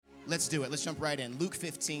Let's do it. Let's jump right in. Luke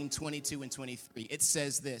 15, 22 and 23. It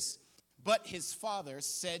says this, "But his father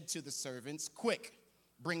said to the servants, 'Quick,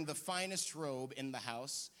 bring the finest robe in the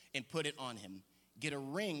house and put it on him. Get a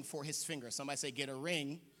ring for his finger.'" Somebody say, get a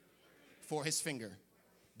ring for his finger.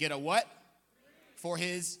 Get a what? For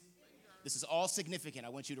his. This is all significant. I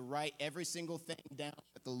want you to write every single thing down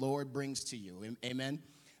that the Lord brings to you. Amen.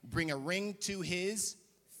 Bring a ring to his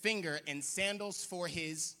finger and sandals for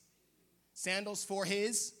his,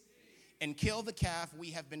 and kill the calf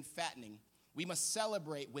we have been fattening. We must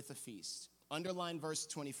celebrate with a feast. Underline verse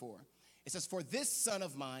 24. It says, "For this son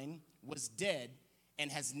of mine was dead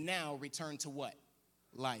and has now returned to" what?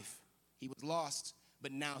 Life. He was lost,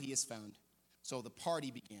 but now he is found. So the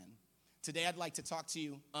party began. Today I'd like to talk to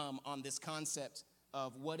you on this concept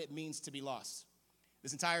of what it means to be lost.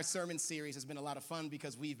 This entire sermon series has been a lot of fun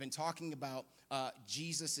because we've been talking about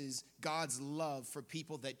God's love for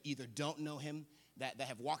people that either don't know him, that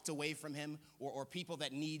have walked away from him, or people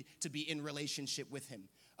that need to be in relationship with him.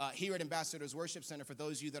 Here at Ambassadors Worship Center, for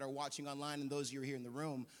those of you that are watching online and those of you who are here in the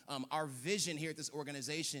room, our vision here at this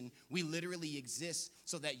organization, we literally exist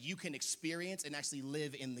so that you can experience and actually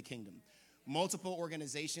live in the kingdom. Multiple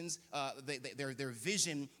organizations, their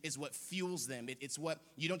vision is what fuels them. It's what,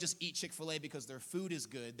 you don't just eat Chick-fil-A because their food is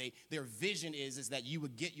good. Their vision is that you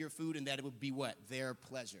would get your food and that it would be what? Their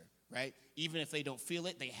pleasure, right? Even if they don't feel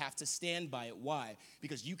it, they have to stand by it. Why?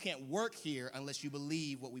 Because you can't work here unless you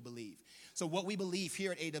believe what we believe. So what we believe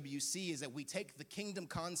here at AWC is that we take the kingdom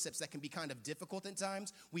concepts that can be kind of difficult at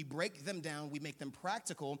times, we break them down, we make them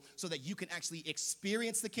practical so that you can actually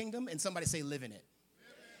experience the kingdom, and somebody say live in it.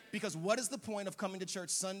 Because what is the point of coming to church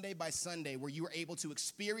Sunday by Sunday where you are able to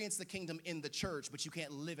experience the kingdom in the church, but you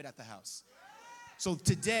can't live it at the house? So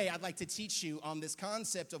today, I'd like to teach you on this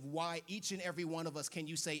concept of why each and every one of us, can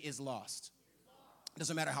you say, is lost.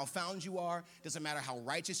 Doesn't matter how found you are, doesn't matter how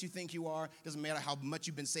righteous you think you are, doesn't matter how much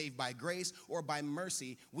you've been saved by grace or by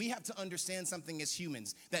mercy. We have to understand something as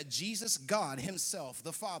humans, that Jesus, God himself,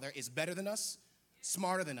 the Father, is better than us,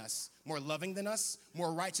 smarter than us, more loving than us,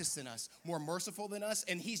 more righteous than us, more merciful than us,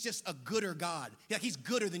 and he's just a gooder God. Yeah, he's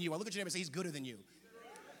gooder than you. I look at your neighbor and say, he's gooder than you.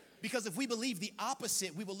 Because if we believe the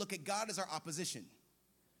opposite, we will look at God as our opposition.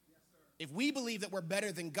 If we believe that we're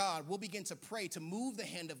better than God, we'll begin to pray to move the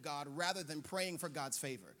hand of God rather than praying for God's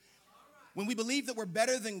favor. When we believe that we're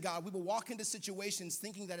better than God, we will walk into situations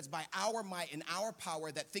thinking that it's by our might and our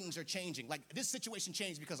power that things are changing. Like, this situation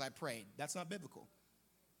changed because I prayed. That's not biblical.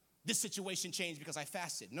 This situation changed because I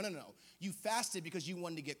fasted. No. You fasted because you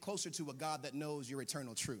wanted to get closer to a God that knows your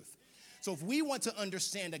eternal truth. So if we want to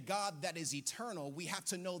understand a God that is eternal, we have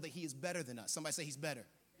to know that he is better than us. Somebody say he's better.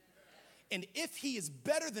 And if he is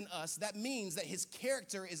better than us, that means that his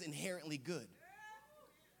character is inherently good.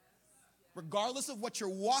 Regardless of what you're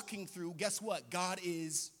walking through, guess what? God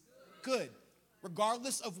is good.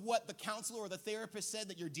 Regardless of what the counselor or the therapist said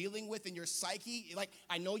that you're dealing with in your psyche, like,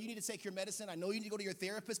 I know you need to take your medicine, I know you need to go to your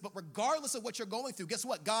therapist, but regardless of what you're going through, guess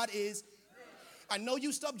what? God is. I know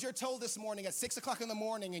you stubbed your toe this morning at 6 o'clock in the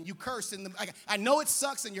morning and you cursed. I know it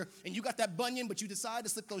sucks and you got that bunion, but you decide to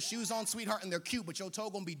slip those shoes on, sweetheart, and they're cute, but your toe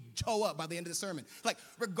going to be toe up by the end of the sermon. Like,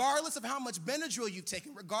 regardless of how much Benadryl you've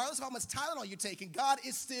taken, regardless of how much Tylenol you've taken, God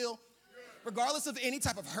is still. Regardless of any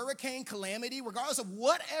type of hurricane calamity, regardless of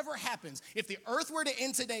whatever happens, if the earth were to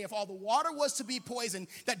end today, if all the water was to be poisoned,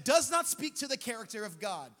 that does not speak to the character of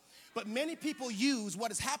God. But many people use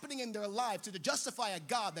what is happening in their life to justify a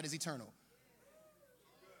God that is eternal.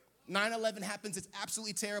 9/11 happens, it's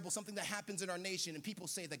absolutely terrible, something that happens in our nation, and people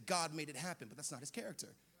say that God made it happen, but that's not his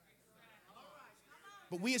character.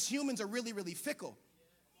 But we as humans are really, really fickle.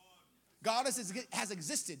 God has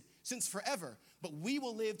existed since forever, but we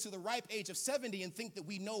will live to the ripe age of 70 and think that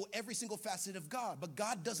we know every single facet of God. But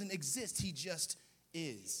God doesn't exist, he just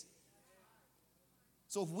is.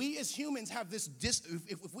 So if we as humans have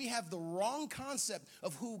if we have the wrong concept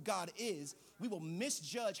of who God is, we will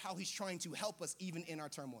misjudge how he's trying to help us even in our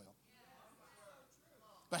turmoil.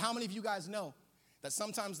 But how many of you guys know that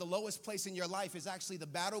sometimes the lowest place in your life is actually the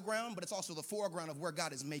battleground, but it's also the foreground of where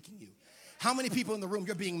God is making you? How many people in the room,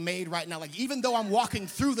 you're being made right now? Like, even though I'm walking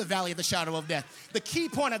through the valley of the shadow of death, the key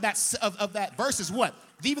point of that verse is what?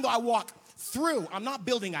 Even though I walk through, I'm not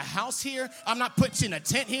building a house here. I'm not putting a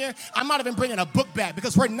tent here. I'm not even bringing a book bag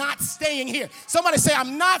because we're not staying here. Somebody say,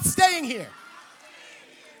 I'm not staying here.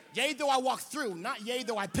 Yea, though I walk through, not yea,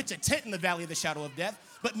 though I pitch a tent in the valley of the shadow of death.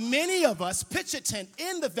 But many of us pitch a tent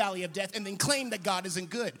in the valley of death and then claim that God isn't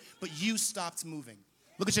good. But you stopped moving.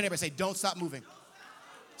 Look at your neighbor and say, don't stop moving.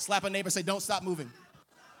 Slap a neighbor and say, don't stop moving.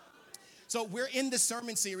 So we're in this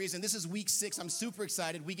sermon series, and this is week 6. I'm super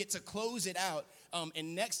excited. We get to close it out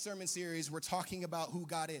In next sermon series, we're talking about who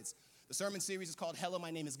God is. The sermon series is called Hello,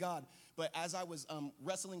 My Name is God. But as I was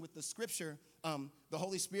wrestling with the scripture, the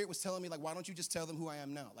Holy Spirit was telling me, like, why don't you just tell them who I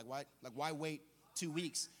am now? Why wait 2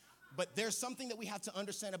 weeks? But there's something that we have to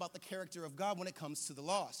understand about the character of God when it comes to the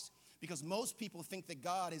lost. Because most people think that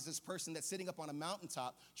God is this person that's sitting up on a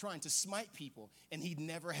mountaintop trying to smite people. And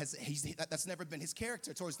that's never been his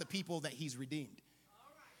character towards the people that he's redeemed.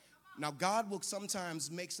 Now, God will sometimes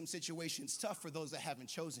make some situations tough for those that haven't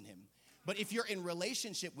chosen him. But if you're in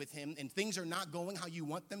relationship with him and things are not going how you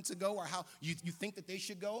want them to go or how you think that they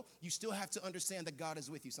should go, you still have to understand that God is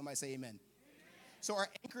with you. Somebody say amen. So our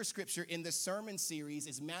anchor scripture in this sermon series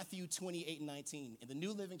is Matthew 28:19. In the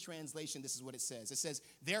New Living Translation, this is what it says. It says,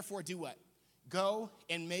 therefore do what? Go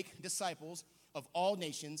and make disciples of all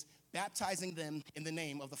nations, baptizing them in the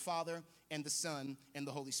name of the Father and the Son and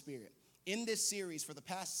the Holy Spirit. In this series for the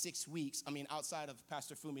past 6 weeks, outside of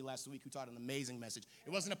Pastor Fumi last week, who taught an amazing message.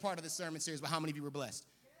 It wasn't a part of the sermon series, but how many of you were blessed?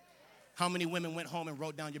 How many women went home and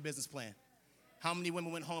wrote down your business plan? How many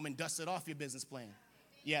women went home and dusted off your business plan?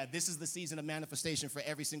 Yeah, this is the season of manifestation for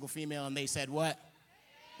every single female, and they said what?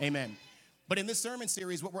 Amen. But in this sermon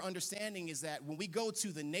series, what we're understanding is that when we go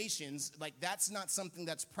to the nations, that's not something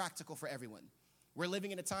that's practical for everyone. We're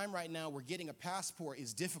living in a time right now where getting a passport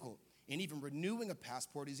is difficult. And even renewing a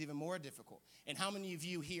passport is even more difficult. And how many of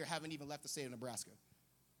you here haven't even left the state of Nebraska?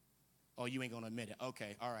 Oh, you ain't going to admit it.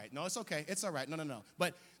 Okay, all right. No, it's okay. It's all right. No.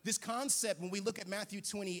 But this concept, when we look at Matthew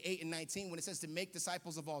 28:19, when it says to make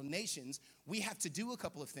disciples of all nations, we have to do a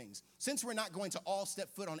couple of things. Since we're not going to all step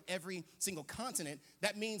foot on every single continent,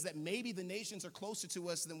 that means that maybe the nations are closer to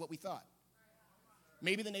us than what we thought.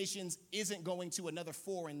 Maybe the nations isn't going to another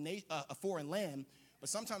foreign land, but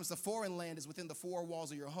sometimes the foreign land is within the four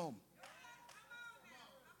walls of your home.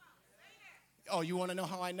 Oh, you want to know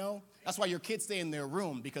how I know? That's why your kids stay in their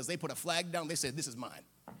room, because they put a flag down. They said, this is mine.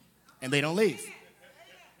 And they don't leave.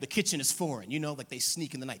 The kitchen is foreign. Like they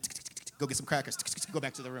sneak in the night. Go get some crackers. Go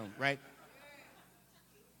back to the room, right?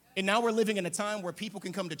 And now we're living in a time where people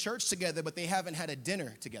can come to church together, but they haven't had a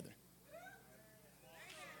dinner together.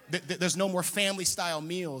 There's no more family-style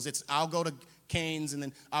meals. It's I'll go to Cane's, and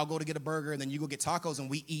then I'll go to get a burger, and then you go get tacos, and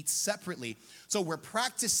we eat separately. So we're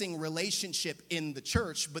practicing relationship in the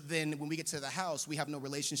church, but then when we get to the house, we have no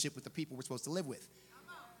relationship with the people we're supposed to live with.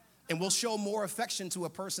 And we'll show more affection to a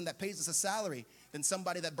person that pays us a salary than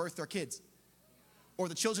somebody that birthed our kids or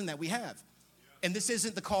the children that we have. And this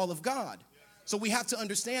isn't the call of God. So we have to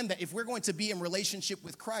understand that if we're going to be in relationship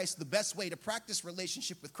with Christ, the best way to practice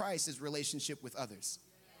relationship with Christ is relationship with others.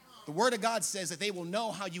 The Word of God says that they will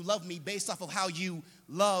know how you love me based off of how you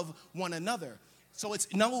love one another. So it's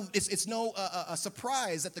no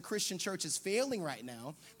surprise that the Christian church is failing right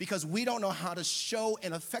now, because we don't know how to show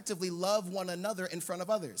and effectively love one another in front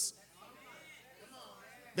of others.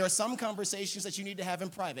 There are some conversations that you need to have in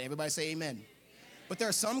private. Everybody say amen. But there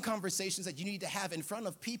are some conversations that you need to have in front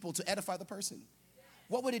of people to edify the person.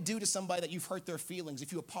 What would it do to somebody that you've hurt their feelings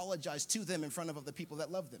if you apologize to them in front of other people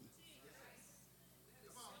that love them?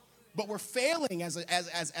 But we're failing as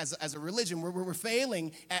a religion. We're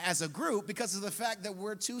failing as a group because of the fact that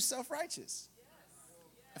we're too self-righteous.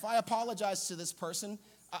 If I apologize to this person,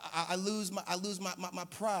 I lose my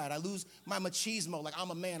pride. I lose my machismo. Like,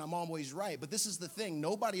 I'm a man, I'm always right. But this is the thing.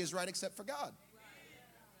 Nobody is right except for God.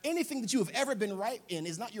 Anything that you have ever been right in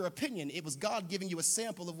is not your opinion. It was God giving you a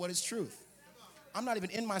sample of what is truth. I'm not even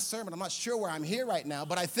in my sermon. I'm not sure where I'm here right now,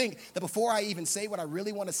 but I think that before I even say what I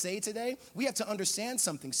really want to say today, we have to understand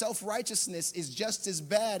something. Self-righteousness is just as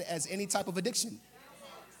bad as any type of addiction.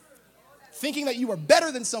 Thinking that you are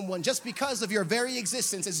better than someone just because of your very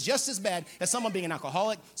existence is just as bad as someone being an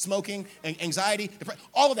alcoholic, smoking, anxiety, depression,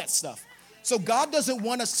 all of that stuff. So God doesn't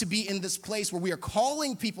want us to be in this place where we are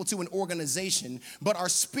calling people to an organization, but our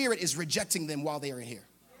spirit is rejecting them while they are here.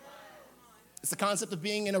 It's the concept of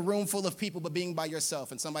being in a room full of people, but being by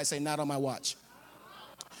yourself. And somebody say, not on my watch.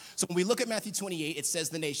 So when we look at Matthew 28, it says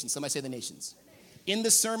the nations. Somebody say the nations. In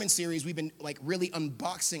this sermon series, we've been really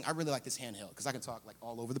unboxing. I really like this handheld because I can talk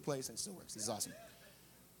all over the place and it still works. This is awesome.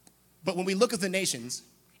 But when we look at the nations,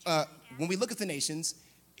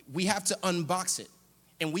 we have to unbox it.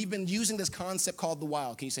 And we've been using this concept called the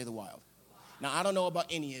wild. Can you say the wild? Now, I don't know about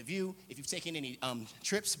any of you, if you've taken any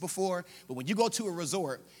trips before, but when you go to a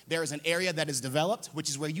resort, there is an area that is developed,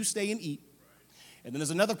 which is where you stay and eat. And then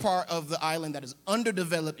there's another part of the island that is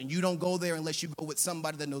underdeveloped, and you don't go there unless you go with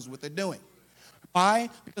somebody that knows what they're doing.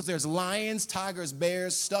 Why? Because there's lions, tigers,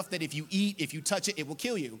 bears, stuff that if you eat, if you touch it, it will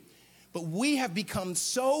kill you. But we have become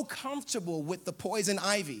so comfortable with the poison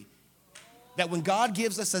ivy that when God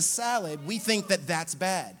gives us a salad, we think that that's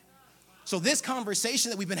bad. So this conversation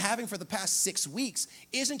that we've been having for the past 6 weeks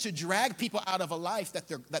isn't to drag people out of a life that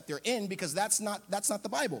they're in, because that's not the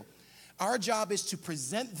Bible. Our job is to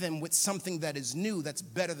present them with something that is new, that's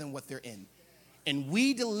better than what they're in. And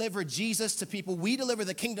we deliver Jesus to people. We deliver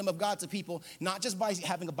the kingdom of God to people, not just by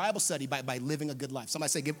having a Bible study, by living a good life.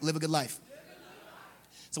 Somebody say, live a good life.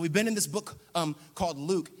 So we've been in this book called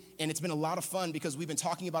Luke, and it's been a lot of fun because we've been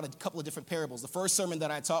talking about a couple of different parables. The first sermon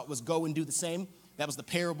that I taught was Go and Do the Same. That was the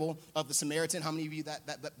parable of the Samaritan. How many of you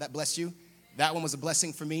that blessed you? That one was a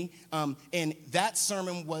blessing for me. And that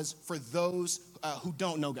sermon was for those who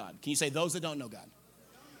don't know God. Can you say those that don't know God?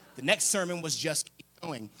 The next sermon was just keep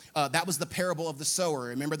going. That was the parable of the sower.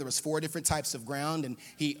 Remember, there was 4 different types of ground, and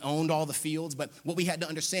he owned all the fields. But what we had to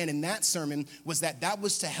understand in that sermon was that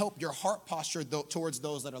was to help your heart posture towards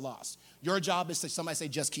those that are lost. Your job is to, somebody say,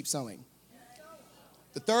 just keep sowing.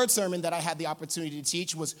 The third sermon that I had the opportunity to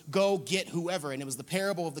teach was Go Get Whoever, and it was the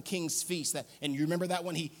parable of the king's feast. And you remember that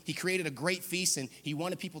one? He created a great feast, and he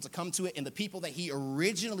wanted people to come to it, and the people that he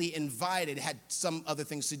originally invited had some other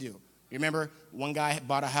things to do. You remember, one guy had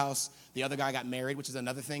bought a house, the other guy got married, which is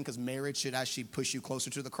another thing, because marriage should actually push you closer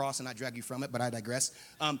to the cross and not drag you from it, but I digress.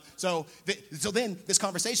 So then this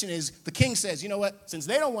conversation is, the king says, you know what, since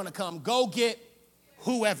they don't want to come, go get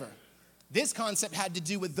whoever. This concept had to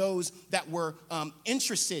do with those that were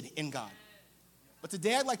interested in God. But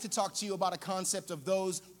today I'd like to talk to you about a concept of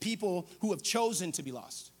those people who have chosen to be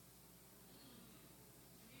lost.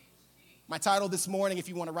 My title this morning, if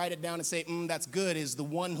you want to write it down and say, that's good, is The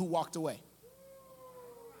One Who Walked Away.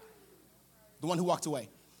 The one who walked away.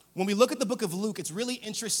 When we look at the book of Luke, it's really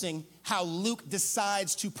interesting how Luke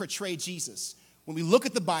decides to portray Jesus. When we look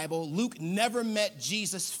at the Bible, Luke never met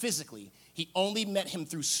Jesus physically. He only met him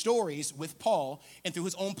through stories with Paul and through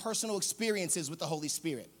his own personal experiences with the Holy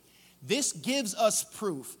Spirit. This gives us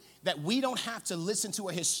proof that we don't have to listen to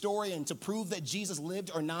a historian to prove that Jesus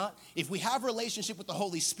lived or not. If we have a relationship with the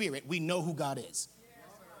Holy Spirit, we know who God is.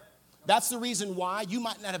 That's the reason why you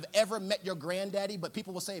might not have ever met your granddaddy, but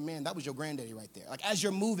people will say, man, that was your granddaddy right there. Like as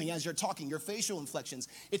you're moving, as you're talking, your facial inflections,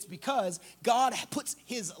 it's because God puts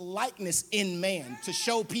his likeness in man to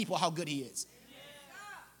show people how good he is.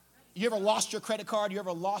 You ever lost your credit card? You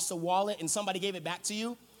ever lost a wallet and somebody gave it back to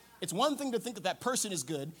you? It's one thing to think that person is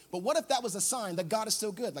good, but what if that was a sign that God is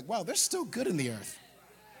still good? Like, wow, they're still good in the earth.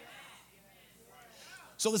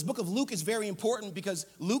 So this book of Luke is very important because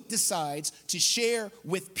Luke decides to share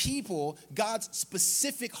with people God's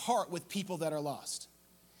specific heart with people that are lost.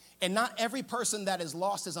 And not every person that is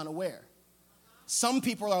lost is unaware. Some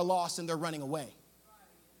people are lost and they're running away.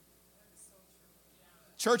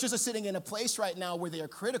 Churches are sitting in a place right now where they are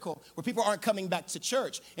critical, where people aren't coming back to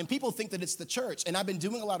church. And people think that it's the church. And I've been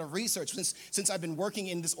doing a lot of research since I've been working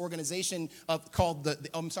in this organization called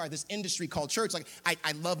this industry called church. Like,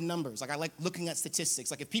 I love numbers. Like, I like looking at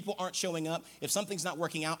statistics. Like, if people aren't showing up, if something's not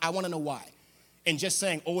working out, I want to know why. And just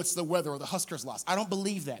saying, oh, it's the weather or the Huskers lost. I don't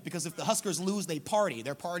believe that, because if the Huskers lose, they party.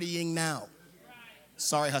 They're partying now.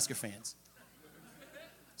 Sorry, Husker fans.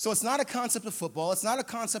 So it's not a concept of football, it's not a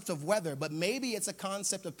concept of weather, but maybe it's a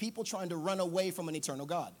concept of people trying to run away from an eternal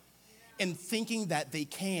God and thinking that they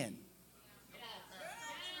can.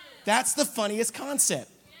 That's the funniest concept.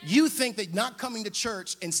 You think that not coming to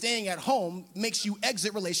church and staying at home makes you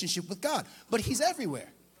exit relationship with God, but he's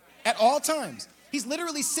everywhere at all times. He's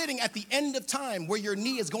literally sitting at the end of time where your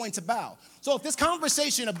knee is going to bow. So if this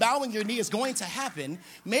conversation of bowing your knee is going to happen,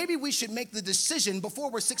 maybe we should make the decision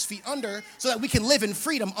before we're 6 feet under so that we can live in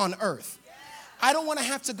freedom on earth. I don't want to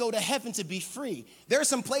have to go to heaven to be free. There are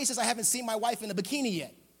some places I haven't seen my wife in a bikini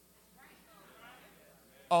yet.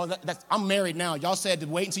 Oh, I'm married now. Y'all said to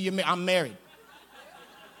wait until you're married. I'm married.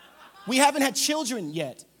 We haven't had children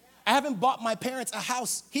yet. I haven't bought my parents a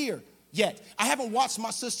house here yet. I haven't watched my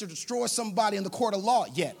sister destroy somebody in the court of law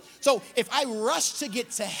yet. So if I rush to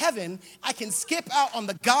get to heaven, I can skip out on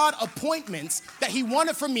the God appointments that he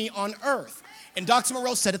wanted for me on earth. And Dr.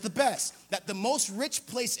 Moreau said it the best, that the most rich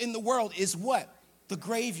place in the world is what? The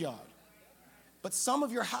graveyard. But some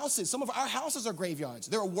of our houses are graveyards.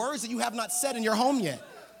 There are words that you have not said in your home yet.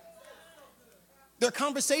 There are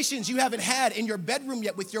conversations you haven't had in your bedroom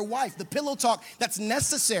yet with your wife, the pillow talk that's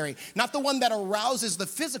necessary, not the one that arouses the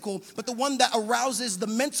physical, but the one that arouses the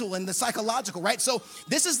mental and the psychological, right? So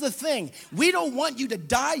this is the thing. We don't want you to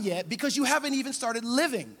die yet because you haven't even started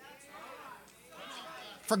living.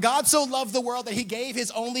 For God so loved the world that he gave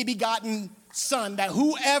his only begotten son, that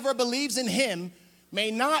whoever believes in him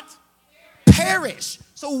may not perish.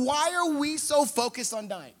 So why are we so focused on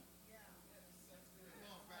dying?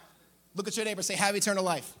 Look at your neighbor, say, have eternal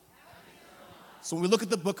life. So when we look at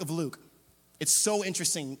the book of Luke, it's so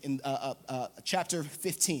interesting in chapter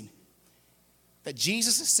 15. that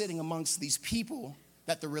Jesus is sitting amongst these people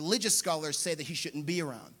that the religious scholars say that he shouldn't be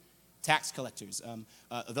around. Tax collectors,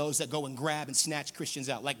 those that go and grab and snatch Christians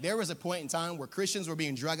out. Like there was a point in time where Christians were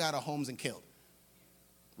being drug out of homes and killed,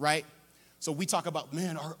 right? So we talk about,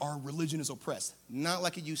 man, our religion is oppressed. Not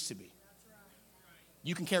like it used to be.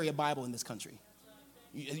 You can carry a Bible in this country.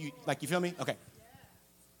 You feel me? Okay.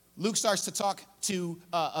 Luke starts to talk to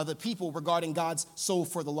the people regarding God's soul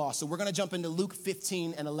for the lost. So we're going to jump into Luke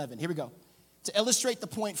 15 and 11. Here we go. To illustrate the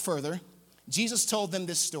point further, Jesus told them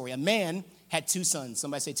this story. A man had 2 sons.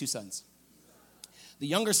 Somebody say 2 sons. The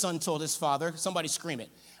younger son told his father, somebody scream it,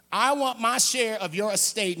 I want my share of your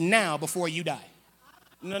estate now before you die.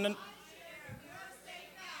 No.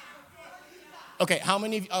 Okay, how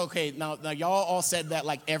many of you, okay, now y'all all said that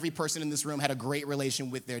like every person in this room had a great relation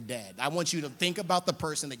with their dad. I want you to think about the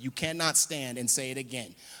person that you cannot stand and say it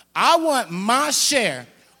again. I want my share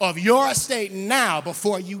of your estate now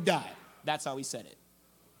before you die. That's how he said it.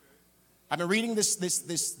 I've been reading this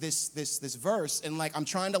verse and like I'm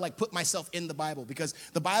trying to like put myself in the Bible because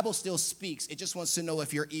the Bible still speaks. It just wants to know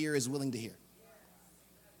if your ear is willing to hear.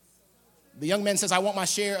 The young man says, I want my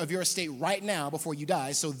share of your estate right now before you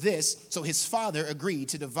die. So his father agreed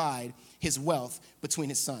to divide his wealth between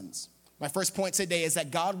his sons. My first point today is that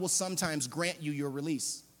God will sometimes grant you your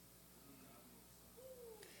release.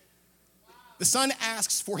 The son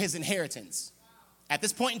asks for his inheritance. At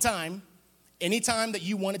this point in time, anytime that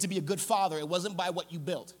you wanted to be a good father, it wasn't by what you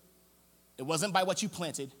built. It wasn't by what you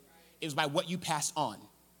planted. It was by what you passed on.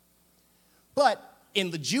 But in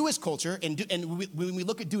the Jewish culture, and when we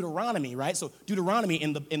look at Deuteronomy, right? So Deuteronomy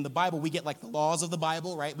in the Bible, we get like the laws of the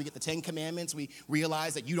Bible, right? We get the 10 Commandments. We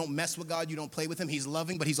realize that you don't mess with God. You don't play with him. He's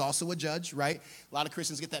loving, but he's also a judge, right? A lot of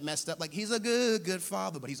Christians get that messed up. Like he's a good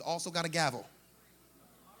father, but he's also got a gavel.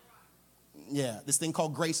 Yeah, this thing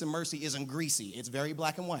called grace and mercy isn't greasy. It's very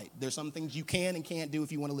black and white. There's some things you can and can't do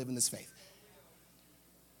if you want to live in this faith.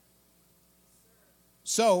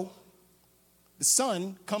 So the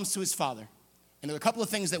son comes to his father. And there are a couple of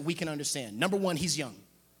things that we can understand. Number one, he's young.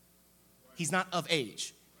 He's not of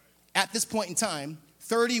age. At this point in time,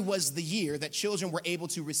 30 was the year that children were able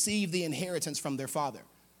to receive the inheritance from their father.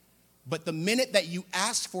 But the minute that you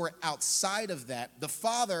asked for it outside of that, the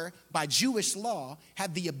father, by Jewish law,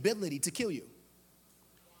 had the ability to kill you.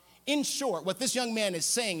 In short, what this young man is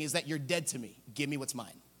saying is that you're dead to me. Give me what's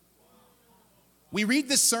mine. We read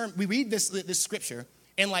this scripture,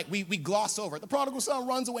 and like we gloss over it. The prodigal son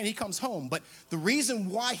runs away and he comes home. But the reason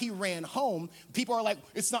why he ran home, people are like,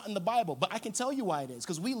 it's not in the Bible. But I can tell you why it is,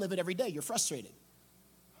 because we live it every day. You're frustrated.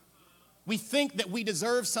 We think that we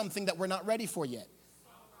deserve something that we're not ready for yet.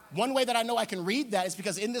 One way that I know I can read that is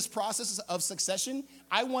because in this process of succession,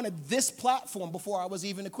 I wanted this platform before I was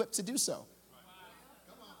even equipped to do so.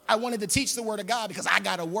 I wanted to teach the word of God because I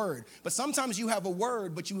got a word. But sometimes you have a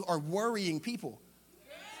word, but you are worrying people.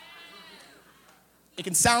 It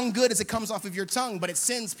can sound good as it comes off of your tongue, but it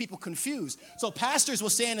sends people confused. So pastors will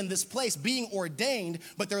stand in this place being ordained,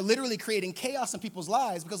 but they're literally creating chaos in people's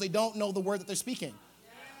lives because they don't know the word that they're speaking.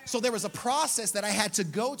 So there was a process that I had to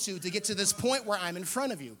go to get to this point where I'm in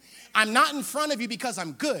front of you. I'm not in front of you because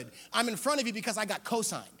I'm good. I'm in front of you because I got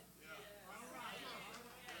co-signed.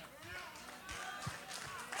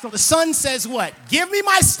 So the son says what? Give me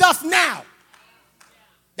my stuff now.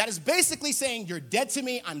 That is basically saying you're dead to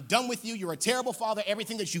me. I'm done with you. You're a terrible father.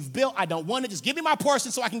 Everything that you've built, I don't want it. Just give me my portion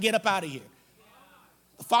so I can get up out of here.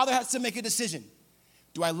 The father has to make a decision.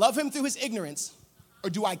 Do I love him through his ignorance, or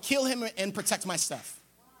do I kill him and protect my stuff?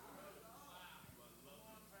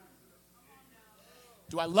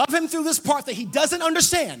 Do I love him through this part that he doesn't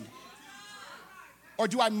understand? Or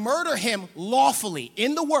do I murder him lawfully?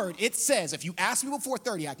 In the word, it says, if you ask me before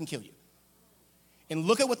 30, I can kill you. And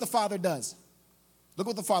look at what the father does. Look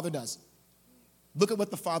what the father does. Look at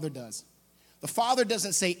what the father does. The father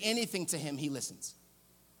doesn't say anything to him, he listens.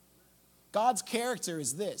 God's character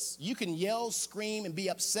is this. You can yell, scream, and be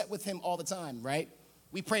upset with him all the time, right?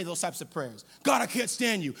 We pray those types of prayers. God, I can't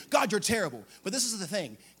stand you. God, you're terrible. But this is the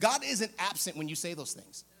thing. God isn't absent when you say those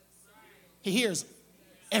things. He hears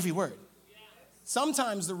every word.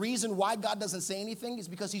 Sometimes the reason why God doesn't say anything is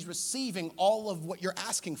because he's receiving all of what you're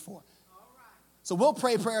asking for. So we'll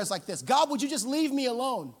pray prayers like this. God, would you just leave me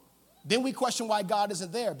alone? Then we question why God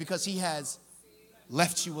isn't there, because he has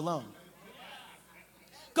left you alone.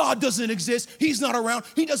 God doesn't exist. He's not around.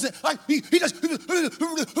 He doesn't. He does.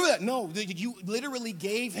 No, you literally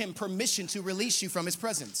gave him permission to release you from his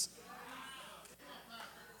presence.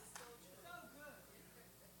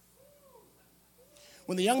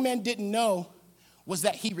 When the young man didn't know was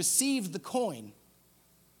that he received the coin,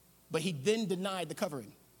 but he then denied the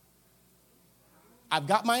covering. I've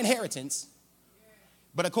got my inheritance,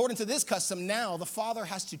 But according to this custom, now the father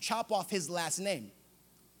has to chop off his last name.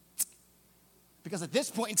 Because at this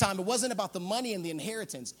point in time, it wasn't about the money and the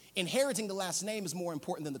inheritance. Inheriting the last name is more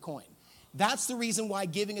important than the coin. That's the reason why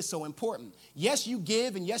giving is so important. Yes, you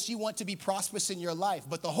give, and yes, you want to be prosperous in your life,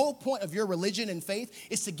 but the whole point of your religion and faith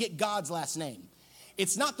is to get God's last name.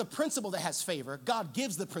 It's not the principle that has favor. God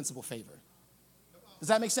gives the principle favor. Does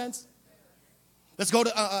that make sense? Let's go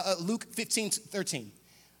to Luke 15:13.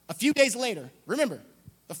 A few days later, remember,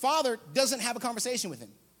 the father doesn't have a conversation with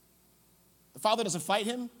him. The father doesn't fight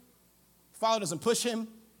him. The father doesn't push him.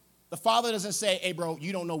 The father doesn't say, hey, bro,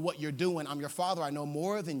 you don't know what you're doing. I'm your father. I know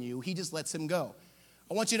more than you. He just lets him go.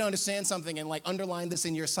 I want you to understand something and underline this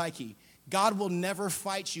in your psyche. God will never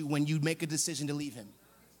fight you when you make a decision to leave him.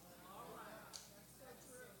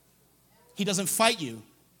 He doesn't fight you.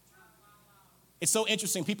 It's so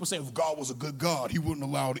interesting. People say, if God was a good God, he wouldn't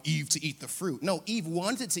allow Eve to eat the fruit. No, Eve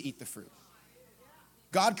wanted to eat the fruit.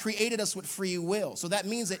 God created us with free will. So that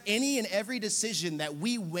means that any and every decision that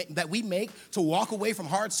we make to walk away from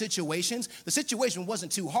hard situations, the situation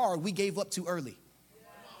wasn't too hard. We gave up too early.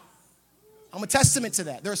 I'm a testament to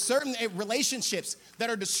that. There are certain relationships that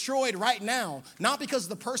are destroyed right now, not because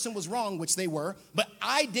the person was wrong, which they were, but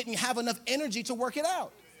I didn't have enough energy to work it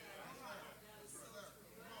out.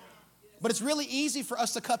 But it's really easy for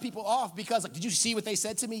us to cut people off because, did you see what they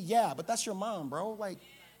said to me? Yeah, but that's your mom, bro.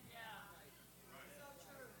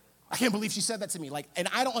 I can't believe she said that to me. And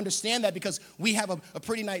I don't understand that because we have a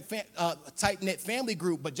pretty tight-knit family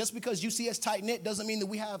group. But just because you see us tight-knit doesn't mean that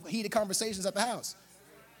we have heated conversations at the house.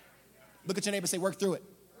 Look at your neighbor and say, work through it.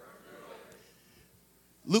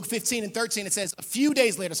 Luke 15:13, it says, a few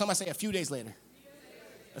days later, somebody say a few days later.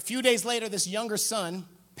 A few days later, this younger son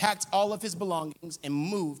packed all of his belongings and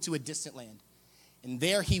moved to a distant land. And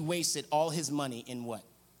there he wasted all his money in what?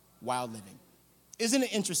 Wild living. Isn't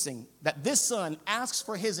it interesting that this son asks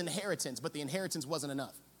for his inheritance, but the inheritance wasn't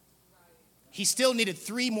enough? He still needed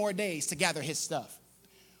 3 more days to gather his stuff.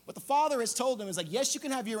 What the father has told him is yes, you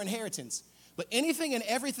can have your inheritance, but anything and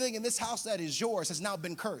everything in this house that is yours has now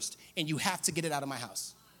been cursed, and you have to get it out of my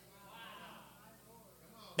house.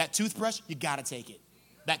 That toothbrush, you got to take it.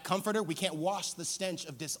 That comforter, we can't wash the stench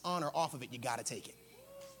of dishonor off of it. You got to take it.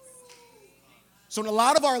 So in a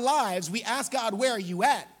lot of our lives, we ask God, where are you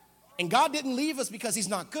at? And God didn't leave us because he's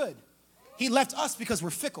not good. He left us because we're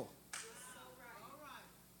fickle.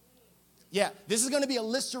 Yeah, this is going to be a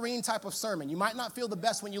Listerine type of sermon. You might not feel the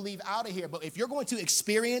best when you leave out of here, but if you're going to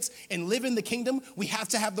experience and live in the kingdom, we have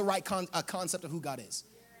to have the right concept of who God is.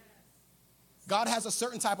 God has a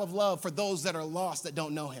certain type of love for those that are lost that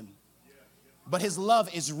don't know him. But his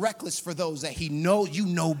love is reckless for those that you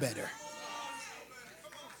know better.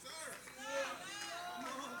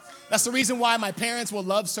 That's the reason why my parents will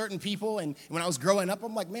love certain people. And when I was growing up,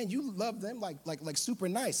 I'm like, man, you love them like super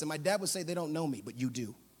nice. And my dad would say, they don't know me, but you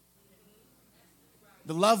do.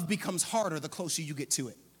 The love becomes harder the closer you get to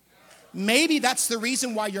it. Maybe that's the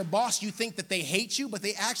reason why your boss, you think that they hate you, but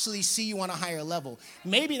they actually see you on a higher level.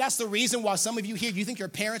 Maybe that's the reason why some of you here, you think your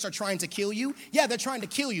parents are trying to kill you. Yeah, they're trying to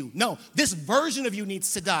kill you. No, this version of you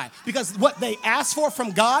needs to die because what they asked for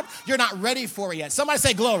from God, you're not ready for it yet. Somebody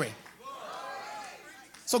say glory.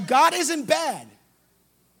 So God isn't bad.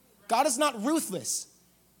 God is not ruthless,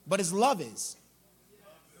 but his love is.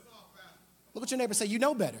 Look at your neighbor and say, you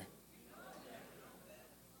know better.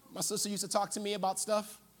 My sister used to talk to me about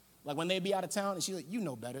stuff, like when they'd be out of town, and she's like, you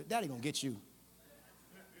know better. Daddy gonna get you.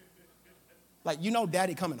 Like, you know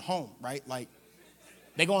daddy coming home, right? Like,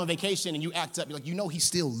 they go on vacation and you act up. You're like, you know he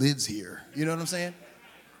still lives here. You know what I'm saying?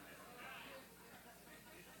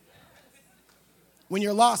 When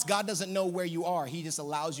you're lost, God doesn't know where you are. He just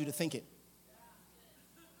allows you to think it.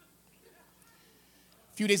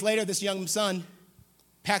 A few days later, this young son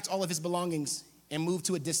packed all of his belongings and moved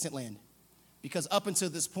to a distant land. Because up until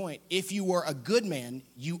this point, if you were a good man,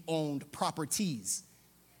 you owned properties.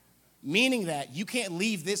 Meaning that you can't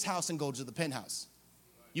leave this house and go to the penthouse.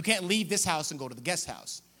 You can't leave this house and go to the guest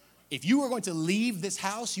house. If you are going to leave this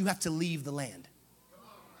house, you have to leave the land.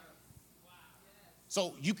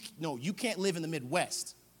 So you can't live in the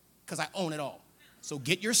Midwest because I own it all. So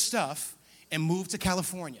get your stuff and move to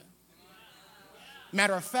California.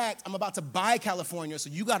 Matter of fact, I'm about to buy California, so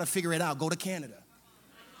you got to figure it out. Go to Canada.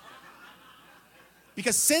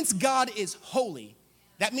 Because since God is holy,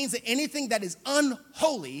 that means that anything that is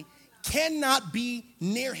unholy cannot be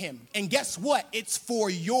near him. And guess what? It's for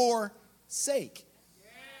your sake.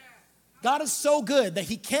 God is so good that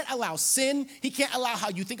he can't allow sin. He can't allow how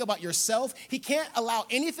you think about yourself. He can't allow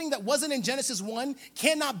anything that wasn't in Genesis 1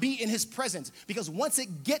 cannot be in his presence. Because once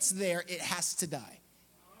it gets there, it has to die.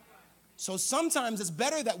 So sometimes it's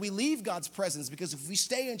better that we leave God's presence, because if we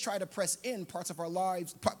stay and try to press in, parts of our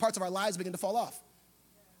lives begin to fall off.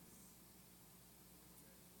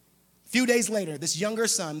 A few days later, this younger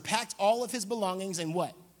son packed all of his belongings and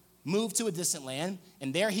what? Moved to a distant land,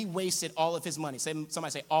 and there he wasted all of his money.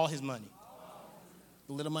 Somebody say all his money.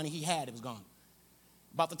 The little money he had, it was gone.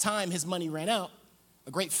 About the time his money ran out,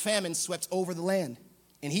 a great famine swept over the land,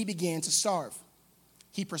 and he began to starve.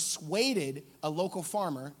 He persuaded a local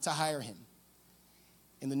farmer to hire him.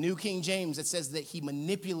 In the New King James, it says that he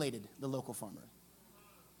manipulated the local farmer.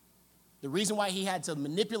 The reason why he had to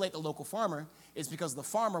manipulate the local farmer is because the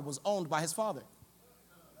farmer was owned by his father.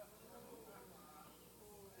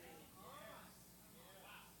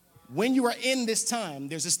 When you are in this time,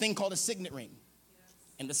 there's this thing called a signet ring.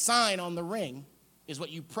 And the sign on the ring is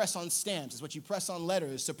what you press on stamps, is what you press on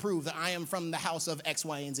letters to prove that I am from the house of X,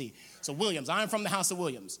 Y, and Z. So Williams, I am from the house of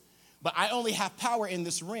Williams. But I only have power in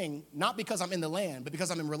this ring, not because I'm in the land, but because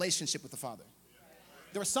I'm in relationship with the Father.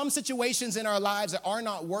 There are some situations in our lives that are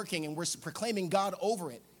not working, and we're proclaiming God over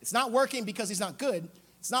it. It's not working because he's not good.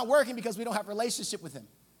 It's not working because we don't have a relationship with him.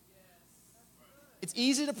 It's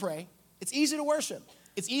easy to pray. It's easy to worship.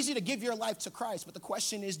 It's easy to give your life to Christ, but the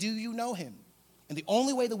question is, do you know him? And the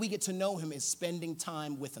only way that we get to know him is spending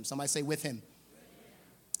time with him. Somebody say, with him.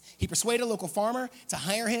 He persuaded a local farmer to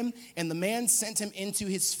hire him, and the man sent him into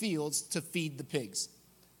his fields to feed the pigs.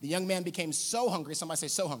 The young man became so hungry, somebody say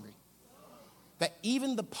so hungry, that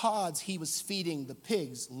even the pods he was feeding the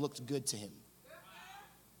pigs looked good to him.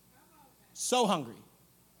 So hungry.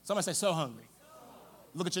 Somebody say so hungry.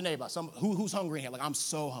 Look at your neighbor. Who's hungry in here? Like, I'm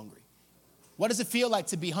so hungry. What does it feel like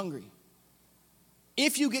to be hungry?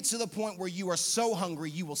 If you get to the point where you are so hungry,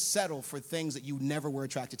 you will settle for things that you never were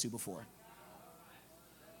attracted to before.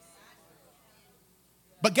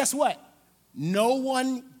 But guess what? No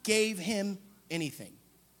one gave him anything.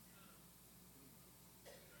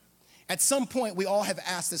 At some point, we all have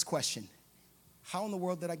asked this question: how in the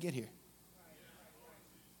world did I get here?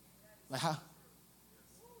 Like, how?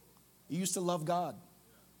 You used to love God.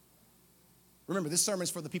 Remember, this sermon is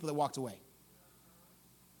for the people that walked away.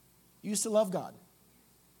 You used to love God.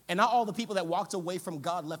 And not all the people that walked away from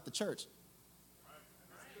God left the church.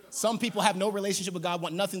 Some people have no relationship with God,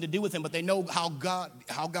 want nothing to do with him, but they know how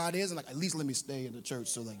God is, and like, at least let me stay in the church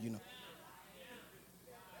so like, you know.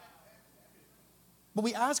 But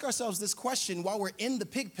we ask ourselves this question while we're in the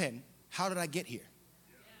pig pen: how did I get here?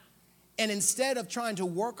 And instead of trying to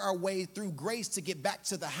work our way through grace to get back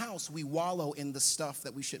to the house, we wallow in the stuff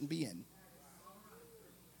that we shouldn't be in.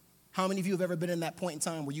 How many of you have ever been in that point in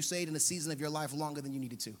time where you stayed in a season of your life longer than you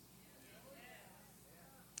needed to?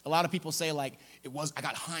 A lot of people say, like, I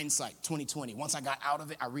got hindsight, 2020. Once I got out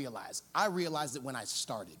of it, I realized it when I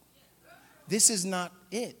started. This is not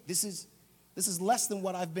it. This is less than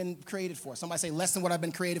what I've been created for. Somebody say, less than what I've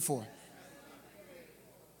been created for.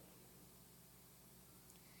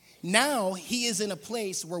 Now he is in a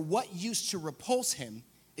place where what used to repulse him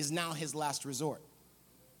is now his last resort.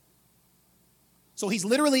 So he's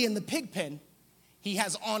literally in the pig pen. He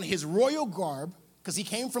has on his royal garb, because he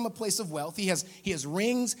came from a place of wealth. He has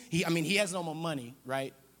rings. He has no more money,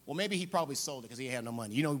 right? Well, maybe he probably sold it because he had no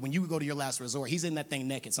money. You know, when you go to your last resort, he's in that thing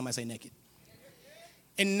naked. Somebody say naked.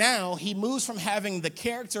 And now he moves from having the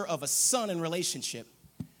character of a son in relationship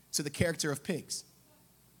to the character of pigs.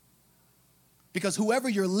 Because whoever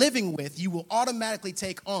you're living with, you will automatically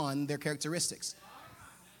take on their characteristics.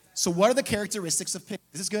 So what are the characteristics of pigs?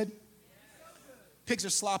 Is this good? Pigs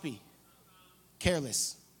are sloppy,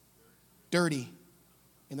 careless, dirty,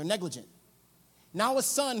 and they're negligent. Now a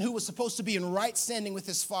son who was supposed to be in right standing with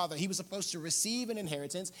his father, he was supposed to receive an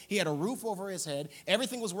inheritance. He had a roof over his head.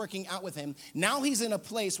 Everything was working out with him. Now he's in a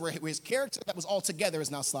place where his character that was all together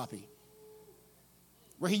is now sloppy.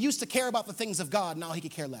 Where he used to care about the things of God, now he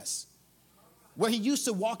could care less. Where he used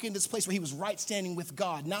to walk in this place where he was right standing with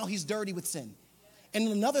God, now he's dirty with sin. And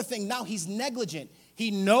another thing, now he's negligent. He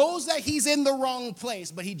knows that he's in the wrong place,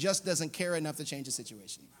 but he just doesn't care enough to change the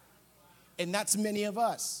situation. And that's many of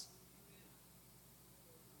us.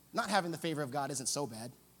 Not having the favor of God isn't so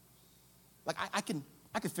bad. Like, I can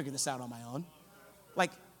figure this out on my own.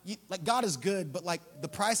 Like God is good, but like the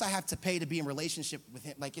price I have to pay to be in relationship with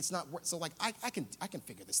him, like it's not worth. So like I can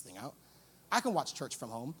figure this thing out. I can watch church from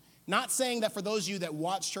home. Not saying that for those of you that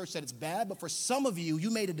watch church that it's bad, but for some of you,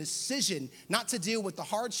 you made a decision not to deal with the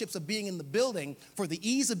hardships of being in the building for the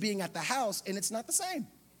ease of being at the house, and it's not the same.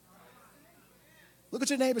 Look at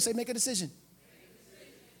your neighbor, say, make a decision.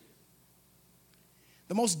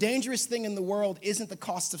 The most dangerous thing in the world isn't the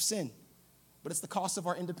cost of sin, but it's the cost of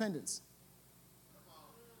our independence.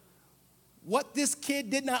 What this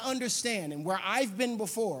kid did not understand, and where I've been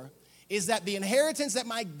before, is that the inheritance that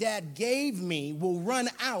my dad gave me will run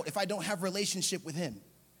out if I don't have relationship with him.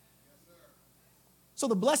 So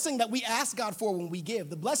the blessing that we ask God for when we give,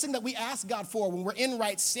 the blessing that we ask God for when we're in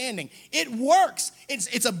right standing, it works.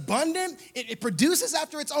 It's abundant. It produces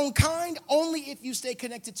after its own kind only if you stay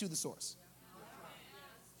connected to the source.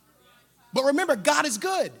 But remember, God is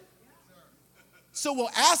good. So we'll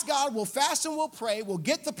ask God, we'll fast and we'll pray, we'll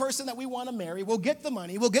get the person that we want to marry, we'll get the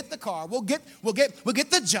money, we'll get the car, we'll get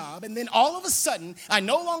the job, and then all of a sudden, I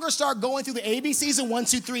no longer start going through the ABCs and 1,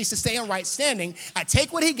 2, 3s to stay in right standing. I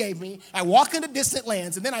take what he gave me, I walk into distant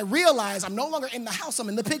lands, and then I realize I'm no longer in the house, I'm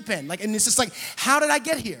in the pig pen. And it's just like, how did I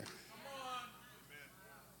get here?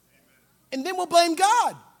 And then we'll blame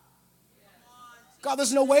God. God,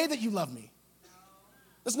 there's no way that you love me.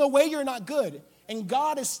 There's no way you're not good. And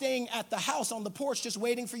God is staying at the house on the porch just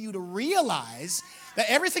waiting for you to realize that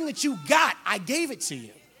everything that you got, I gave it to you.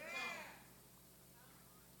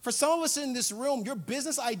 For some of us in this room, your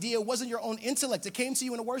business idea wasn't your own intellect. It came to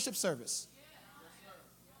you in a worship service.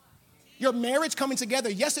 Your marriage coming together,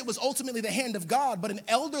 yes, it was ultimately the hand of God, but an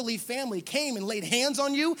elderly family came and laid hands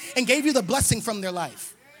on you and gave you the blessing from their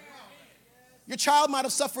life. Your child might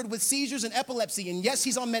have suffered with seizures and epilepsy, and yes,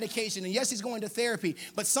 he's on medication, and yes, he's going to therapy,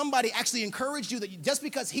 but somebody actually encouraged you that just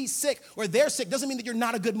because he's sick or they're sick doesn't mean that you're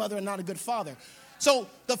not a good mother and not a good father. So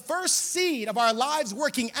the first seed of our lives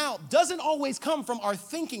working out doesn't always come from our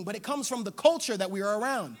thinking, but it comes from the culture that we are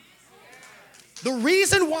around. The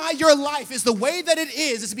reason why your life is the way that it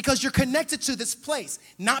is because you're connected to this place,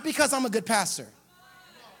 not because I'm a good pastor.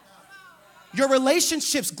 Your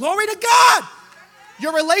relationships, glory to God.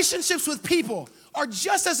 Your relationships with people are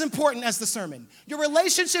just as important as the sermon. Your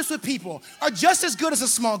relationships with people are just as good as a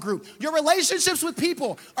small group. Your relationships with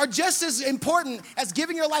people are just as important as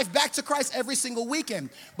giving your life back to Christ every single weekend.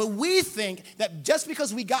 But we think that just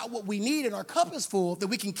because we got what we need and our cup is full, that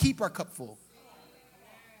we can keep our cup full.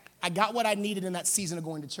 I got what I needed in that season of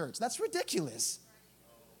going to church. That's ridiculous.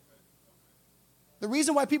 The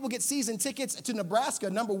reason why people get season tickets to Nebraska,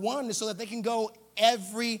 number one, is so that they can go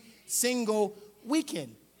every single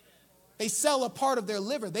weekend. They sell a part of their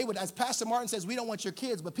liver. They would, as Pastor Martin says, we don't want your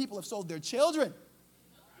kids, but people have sold their children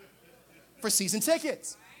for season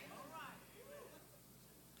tickets.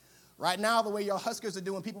 Right now, the way y'all Huskers are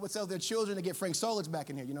doing, people would sell their children to get Frank Solich back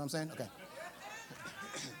in here. You know what I'm saying? Okay.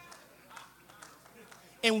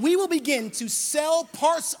 And we will begin to sell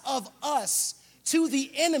parts of us to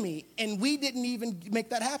the enemy, and we didn't even make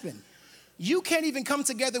that happen. You can't even come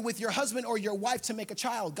together with your husband or your wife to make a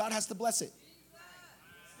child. God has to bless it.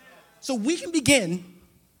 So we can begin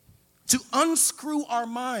to unscrew our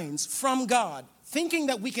minds from God, thinking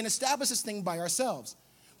that we can establish this thing by ourselves.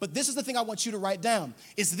 But this is the thing I want you to write down,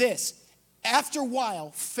 is this. After a while,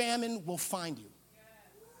 famine will find you.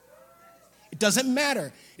 It doesn't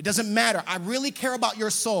matter. It doesn't matter. I really care about your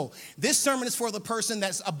soul. This sermon is for the person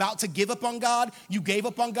that's about to give up on God, you gave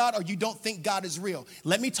up on God, or you don't think God is real.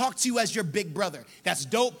 Let me talk to you as your big brother. That's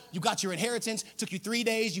dope. You got your inheritance. Took you 3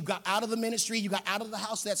 days. You got out of the ministry. You got out of the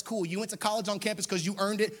house. That's cool. You went to college on campus because you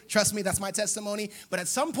earned it. Trust me, that's my testimony. But at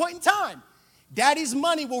some point in time, daddy's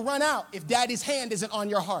money will run out if daddy's hand isn't on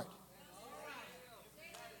your heart.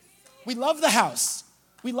 We love the house.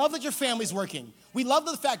 We love that your family's working. We love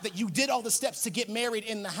the fact that you did all the steps to get married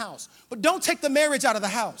in the house. But don't take the marriage out of the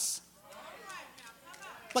house.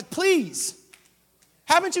 Like, please.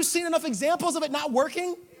 Haven't you seen enough examples of it not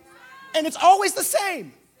working? And it's always the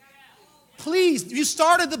same. Please, you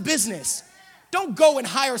started the business. Don't go and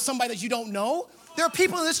hire somebody that you don't know. There are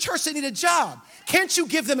people in this church that need a job. Can't you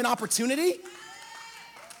give them an opportunity?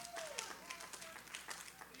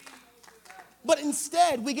 But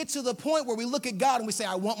instead, we get to the point where we look at God and we say,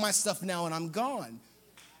 I want my stuff now and I'm gone.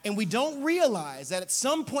 And we don't realize that at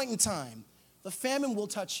some point in time, the famine will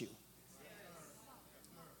touch you.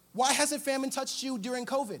 Why hasn't famine touched you during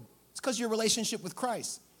COVID? It's because of your relationship with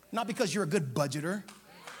Christ, not because you're a good budgeter.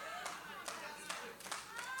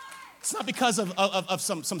 It's not because of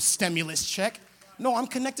some stimulus check. No, I'm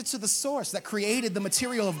connected to the source that created the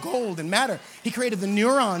material of gold and matter. He created the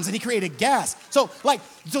neurons and he created gas. So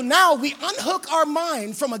now we unhook our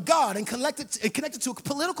mind from a God and connect it to a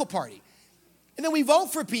political party. And then we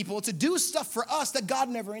vote for people to do stuff for us that God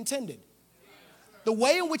never intended. The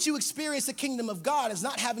way in which you experience the kingdom of God is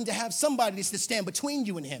not having to have somebody to stand between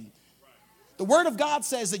you and him. The word of God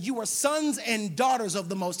says that you are sons and daughters of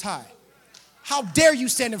the Most High. How dare you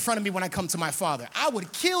stand in front of me when I come to my father? I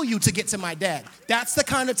would kill you to get to my dad. That's the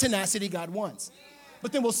kind of tenacity God wants.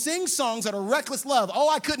 But then we'll sing songs that are reckless love. Oh,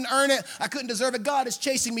 I couldn't earn it. I couldn't deserve it. God is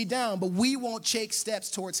chasing me down. But we won't take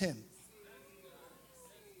steps towards him.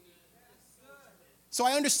 So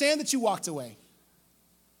I understand that you walked away.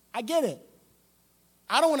 I get it.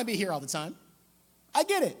 I don't want to be here all the time. I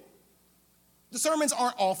get it. The sermons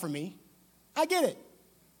aren't all for me. I get it.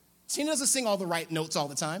 Tina doesn't sing all the right notes all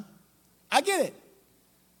the time. I get it.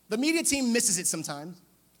 The media team misses it sometimes.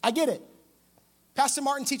 I get it. Pastor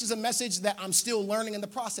Martin teaches a message that I'm still learning in the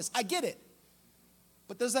process. I get it.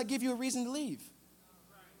 But does that give you a reason to leave?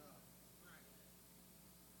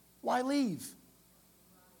 Why leave?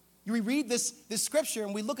 We read this scripture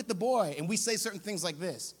and we look at the boy and we say certain things like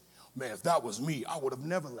this. Man, if that was me, I would have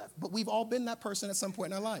never left. But we've all been that person at some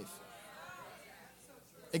point in our life.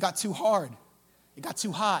 It got too hard. It got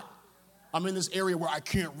too hot. I'm in this area where I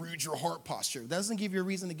can't read your heart posture. That doesn't give you a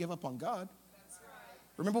reason to give up on God.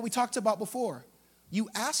 Remember what we talked about before. You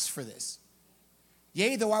asked for this.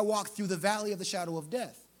 Yea, though I walk through the valley of the shadow of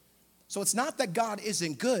death. So it's not that God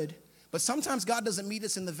isn't good, but sometimes God doesn't meet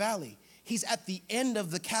us in the valley. He's at the end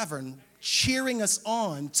of the cavern cheering us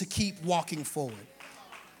on to keep walking forward.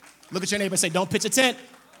 Look at your neighbor and say, don't pitch a tent.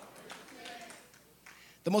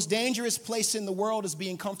 The most dangerous place in the world is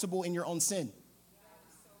being comfortable in your own sin.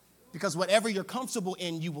 Because whatever you're comfortable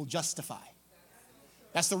in, you will justify.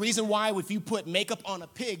 That's the reason why if you put makeup on a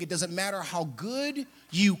pig, it doesn't matter how good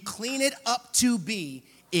you clean it up to be,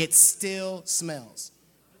 it still smells.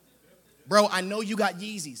 Bro, I know you got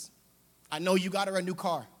Yeezys. I know you got her a new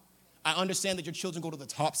car. I understand that your children go to the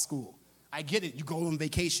top school. I get it. You go on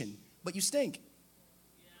vacation, but you stink.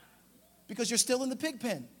 Because you're still in the pig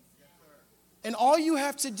pen. And all you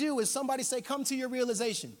have to do is somebody say, come to your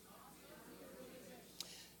realization.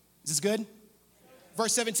 Is this good?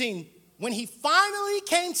 Verse 17, when he finally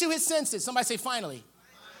came to his senses, somebody say finally,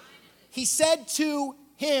 he said to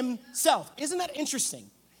himself. Isn't that interesting?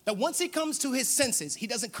 That once he comes to his senses, he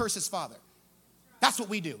doesn't curse his father. That's what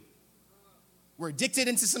we do. We're addicted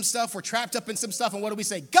into some stuff. We're trapped up in some stuff. And what do we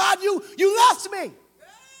say? God, you left me.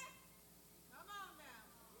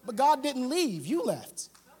 But God didn't leave. You left.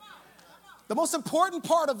 The most important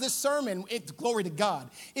part of this sermon, glory to God,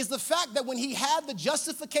 is the fact that when he had the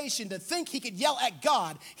justification to think he could yell at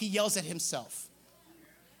God, he yells at himself.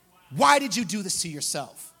 Why did you do this to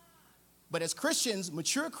yourself? But as Christians,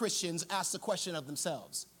 mature Christians ask the question of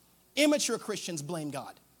themselves. Immature Christians blame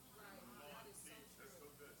God.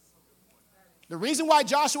 The reason why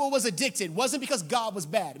Joshua was addicted wasn't because God was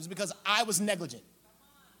bad. It was because I was negligent.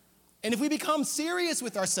 And if we become serious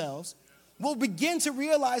with ourselves, we'll begin to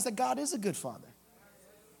realize that God is a good father.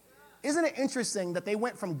 Isn't it interesting that they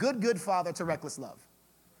went from good father to reckless love?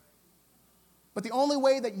 But the only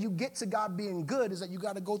way that you get to God being good is that you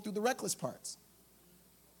got to go through the reckless parts.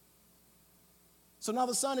 So now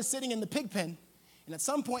the son is sitting in the pig pen, and at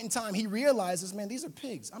some point in time, he realizes, man, these are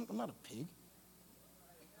pigs. I'm not a pig.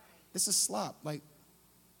 This is slop. Like,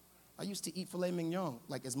 I used to eat filet mignon,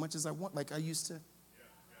 like, as much as I want. Like, I used to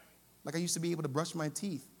be able to brush my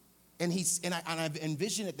teeth. And I've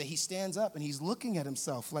envisioned it that he stands up and he's looking at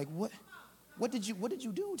himself like, what did you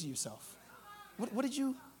do to yourself?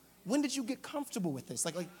 When did you get comfortable with this?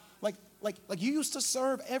 Like you used to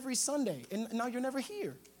serve every Sunday and now you're never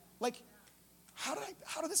here. Like, how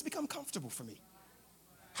did this become comfortable for me?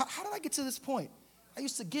 How did I get to this point? I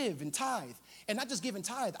used to give and tithe. And not just give and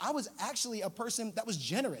tithe. I was actually a person that was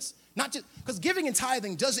generous. Not just because giving and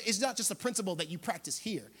tithing is not just a principle that you practice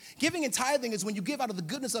here. Giving and tithing is when you give out of the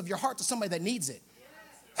goodness of your heart to somebody that needs it.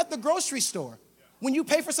 At the grocery store, when you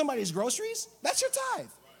pay for somebody's groceries, that's your tithe.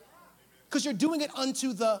 Because you're doing it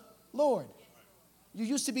unto the Lord. You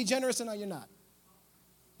used to be generous and now you're not.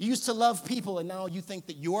 You used to love people and now you think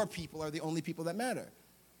that your people are the only people that matter.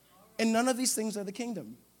 And none of these things are the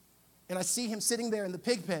kingdom. And I see him sitting there in the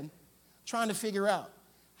pig pen trying to figure out,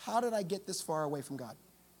 how did I get this far away from God?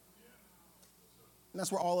 And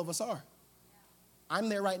that's where all of us are. I'm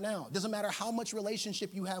there right now. It doesn't matter how much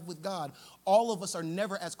relationship you have with God, all of us are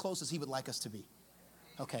never as close as he would like us to be.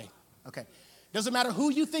 Okay. Doesn't matter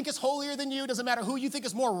who you think is holier than you. Doesn't matter who you think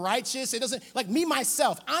is more righteous. It doesn't, like me,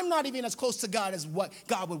 myself, I'm not even as close to God as what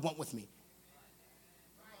God would want with me.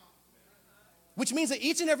 Which means that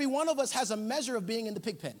each and every one of us has a measure of being in the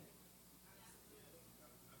pig pen.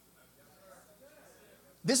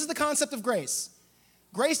 This is the concept of grace.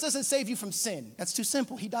 Grace doesn't save you from sin. That's too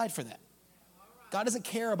simple. He died for that. God doesn't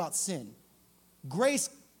care about sin. Grace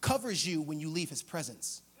covers you when you leave his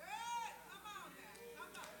presence.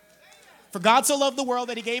 For God so loved the world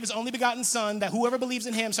that he gave his only begotten son, that whoever believes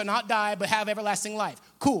in him shall not die but have everlasting life.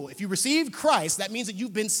 Cool. If you received Christ, that means that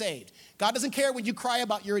you've been saved. God doesn't care when you cry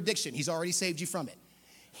about your addiction. He's already saved you from it.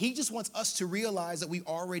 He just wants us to realize that we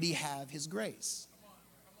already have his grace.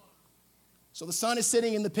 So the son is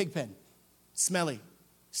sitting in the pig pen, smelly,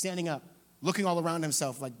 standing up, looking all around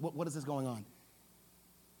himself like, what is this going on?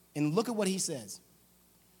 And look at what he says.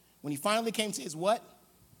 When he finally came to his what?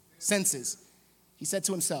 Senses. He said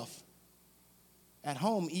to himself, at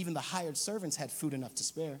home, even the hired servants had food enough to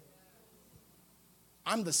spare.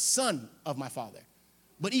 I'm the son of my father,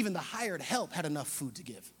 but even the hired help had enough food to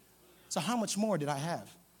give. So how much more did I have?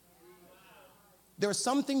 There are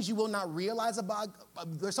some things you will not realize about,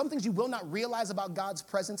 God's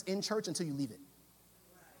presence in church until you leave it.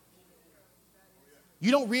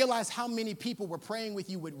 You don't realize how many people were praying with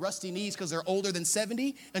you with rusty knees because they're older than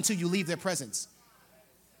 70 until you leave their presence.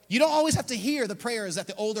 You don't always have to hear the prayers that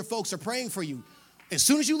the older folks are praying for you. As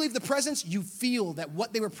soon as you leave the presence, you feel that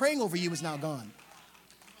what they were praying over you is now gone.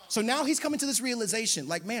 So now he's coming to this realization,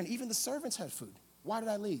 like, man, even the servants had food. Why did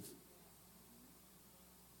I leave?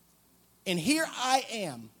 And here I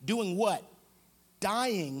am doing what?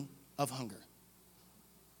 Dying of hunger.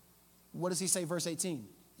 What does he say, verse 18?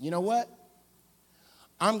 You know what?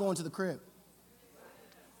 I'm going to the crib.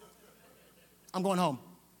 I'm going home.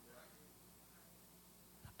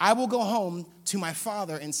 I will go home to my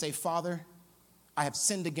father and say, Father, I have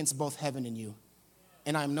sinned against both heaven and you,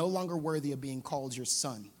 and I am no longer worthy of being called your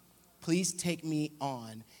son. Please take me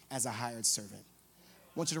on as a hired servant.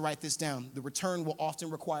 I want you to write this down. The return will often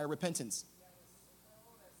require repentance.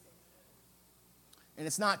 And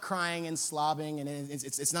it's not crying and slobbing, and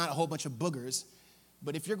it's not a whole bunch of boogers.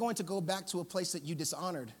 But if you're going to go back to a place that you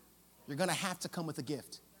dishonored, you're going to have to come with a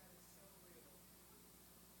gift.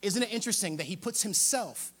 Isn't it interesting that he puts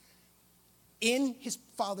himself in his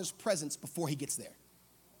father's presence before he gets there?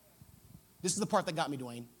 This is the part that got me,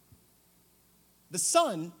 Dwayne. The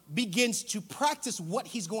son begins to practice what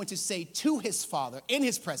he's going to say to his father in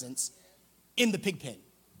his presence in the pig pen.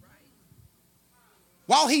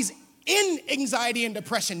 While he's in anxiety and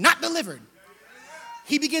depression, not delivered,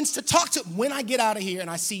 he begins to talk to, when I get out of here and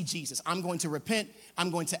I see Jesus, I'm going to repent. I'm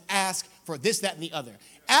going to ask for this, that, and the other.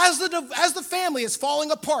 As the family is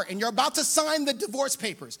falling apart and you're about to sign the divorce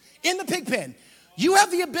papers in the pig pen, you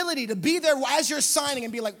have the ability to be there as you're signing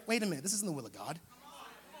and be like, wait a minute, this isn't the will of God.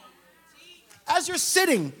 As you're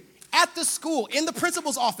sitting at the school, in the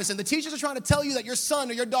principal's office, and the teachers are trying to tell you that your son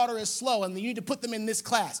or your daughter is slow and you need to put them in this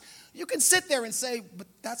class, you can sit there and say, but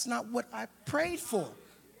that's not what I prayed for.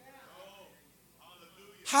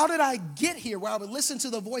 How did I get here where I would listen to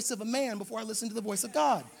the voice of a man before I listen to the voice of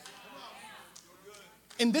God?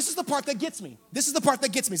 And this is the part that gets me. Is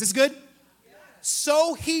this good?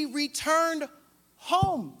 So he returned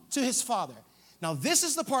home to his father. Now, this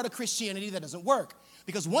is the part of Christianity that doesn't work.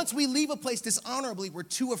 Because once we leave a place dishonorably, we're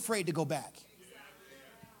too afraid to go back.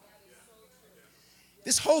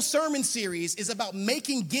 This whole sermon series is about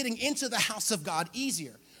making getting into the house of God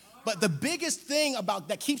easier. But the biggest thing about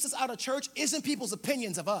that keeps us out of church isn't people's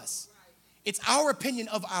opinions of us. It's our opinion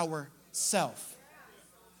of ourself.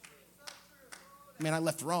 Man, I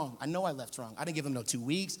left wrong. I know I left wrong. I didn't give him no 2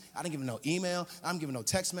 weeks. I didn't give him no email. I didn't give him no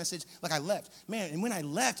text message. Like, I left. Man, and when I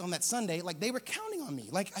left on that Sunday, like, they were counting on me.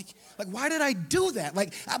 Like why did I do that?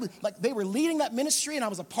 Like they were leading that ministry, and I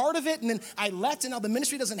was a part of it, and then I left, and now the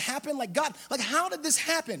ministry doesn't happen. Like, God, like, how did this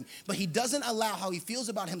happen? But he doesn't allow how he feels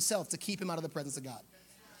about himself to keep him out of the presence of God.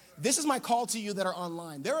 This is my call to you that are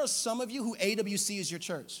online. There are some of you who AWC is your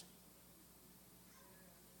church.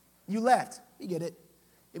 You left. You get it.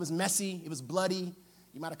 It was messy. It was bloody.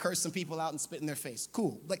 You might have cursed some people out and spit in their face.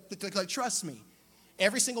 Cool. Like, trust me.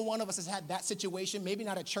 Every single one of us has had that situation, maybe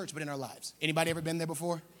not at church, but in our lives. Anybody ever been there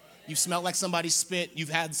before? You smelled like somebody's spit. You've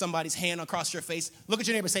had somebody's hand across your face. Look at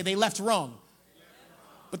your neighbor and say, they left wrong.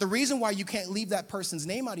 But the reason why you can't leave that person's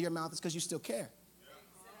name out of your mouth is because you still care.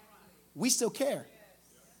 We still care.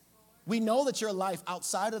 We know that your life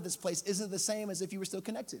outside of this place isn't the same as if you were still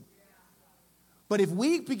connected. But if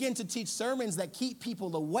we begin to teach sermons that keep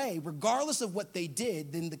people away, regardless of what they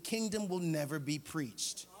did, then the kingdom will never be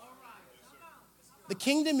preached. The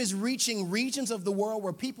kingdom is reaching regions of the world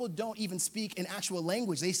where people don't even speak in actual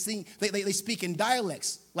language. They speak in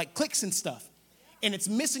dialects, like cliques and stuff. And it's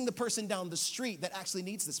missing the person down the street that actually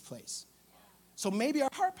needs this place. So maybe our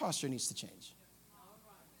heart posture needs to change.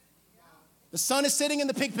 The son is sitting in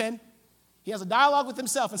the pig pen. He has a dialogue with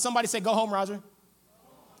himself, and somebody say, go home, Roger.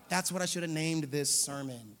 That's what I should have named this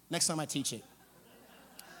sermon. Next time I teach it.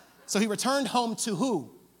 So he returned home to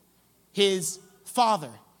who? His father.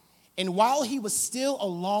 And while he was still a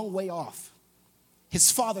long way off,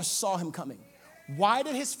 his father saw him coming. Why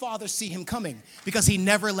did his father see him coming? Because he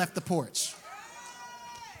never left the porch.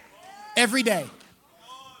 Every day.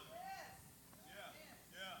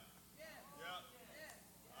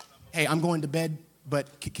 Hey, I'm going to bed,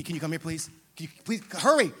 but can you come here, please? Can you please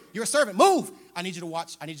hurry? You're a servant. Move. I need you to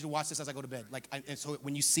watch this as I go to bed. And so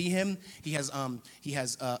when you see him, he has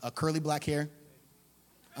a curly black hair.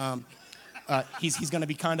 He's going to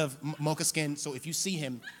be kind of mocha skin. So if you see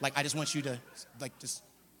him, like, I just want you to, like, just,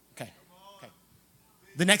 okay.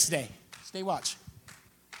 The next day, stay watch.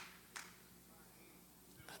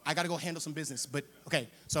 I got to go handle some business. But, okay,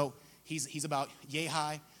 so he's about yay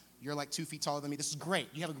high. You're like 2 feet taller than me. This is great.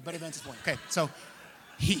 You have a better vantage point. Okay, so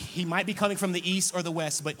he might be coming from the east or the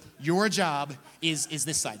west, but your job is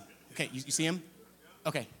this side. Okay, you see him?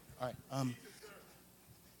 Okay, all right.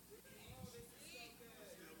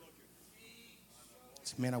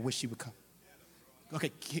 Man, I wish he would come.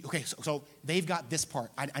 Okay, so they've got this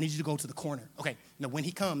part. I need you to go to the corner. Okay, now when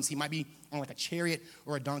he comes, he might be on like a chariot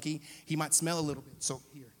or a donkey. He might smell a little bit. So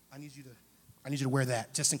here, I need you to wear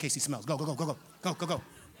that just in case he smells. Go.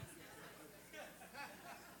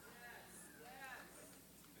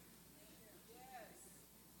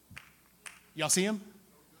 Y'all see him?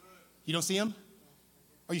 You don't see him?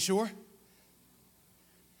 Are you sure?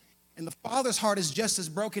 And the Father's heart is just as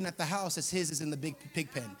broken at the house as his is in the big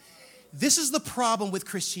pig pen. This is the problem with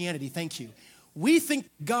Christianity. Thank you. We think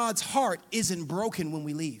God's heart isn't broken when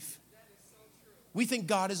we leave. We think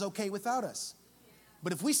God is okay without us.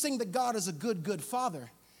 But if we sing that God is a good, good Father,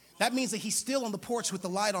 that means that he's still on the porch with the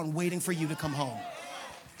light on waiting for you to come home.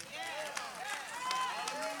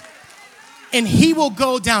 And he will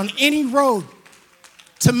go down any road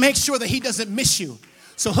to make sure that he doesn't miss you.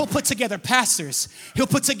 So he'll put together pastors. He'll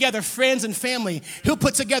put together friends and family. He'll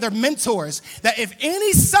put together mentors that if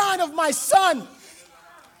any sign of my son,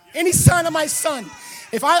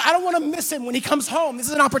 if I don't want to miss him when he comes home. This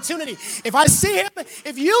is an opportunity. If I see him,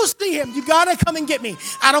 if you see him, you got to come and get me.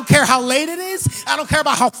 I don't care how late it is. I don't care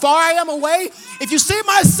about how far I am away. If you see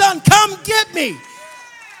my son, come get me.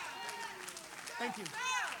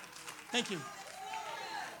 Thank you.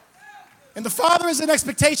 And the Father is an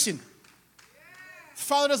expectation. The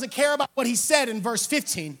Father doesn't care about what he said in verse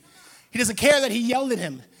 15. He doesn't care that he yelled at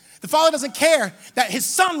him. The Father doesn't care that his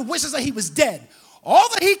son wishes that he was dead. All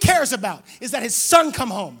that he cares about is that his son come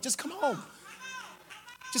home. Just come home.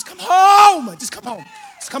 Just come home. Just come home.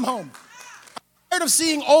 Just come home. I'm tired of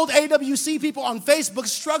seeing old AWC people on Facebook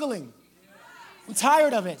struggling. I'm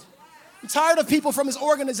tired of it. I'm tired of people from his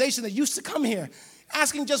organization that used to come here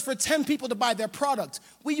asking just for 10 people to buy their product.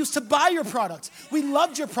 We used to buy your product. We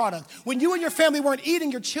loved your product. When you and your family weren't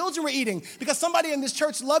eating, your children were eating because somebody in this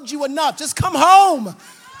church loved you enough. Just come home.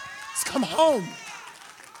 Just come home.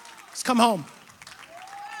 Just come home.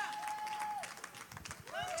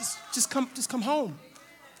 Just come home.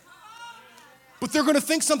 But they're going to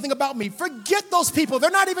think something about me. Forget those people. They're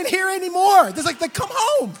not even here anymore. They're like, they come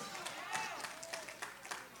home.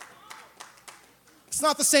 It's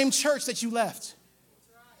not the same church that you left.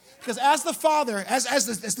 Because as the Father, as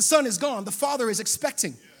the Son is gone, the Father is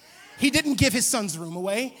expecting. He didn't give his son's room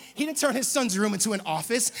away. He didn't turn his son's room into an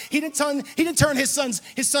office. He didn't turn his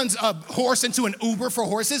son's horse into an Uber for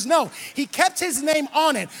horses. No, he kept his name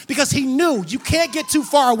on it because he knew you can't get too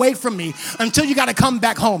far away from me until you got to come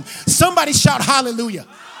back home. Somebody shout hallelujah.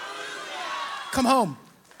 Come home.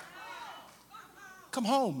 Come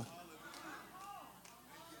home.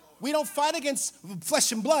 We don't fight against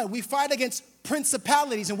flesh and blood. We fight against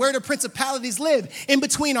principalities. And where do principalities live? In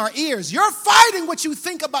between our ears. You're fighting what you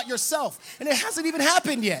think about yourself. And it hasn't even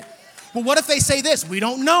happened yet. But what if they say this? We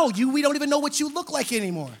don't know. We don't even know what you look like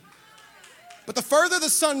anymore. But the further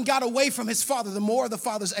the son got away from his father, the more the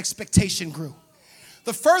father's expectation grew.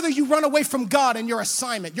 The further you run away from God and your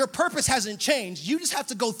assignment, your purpose hasn't changed. You just have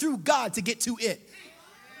to go through God to get to it.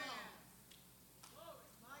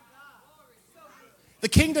 The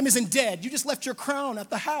kingdom isn't dead. You just left your crown at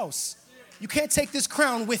the house. You can't take this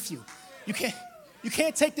crown with you. You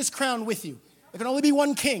can't take this crown with you. There can only be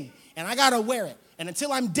one king, and I got to wear it. And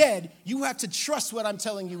until I'm dead, you have to trust what I'm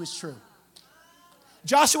telling you is true.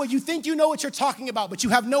 Joshua, you think you know what you're talking about, but you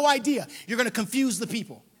have no idea. You're going to confuse the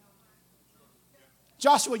people.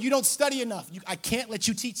 Joshua, you don't study enough. I can't let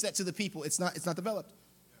you teach that to the people. It's not developed.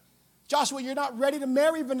 Joshua, you're not ready to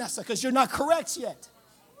marry Vanessa because you're not correct yet.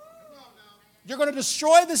 You're going to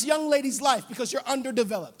destroy this young lady's life because you're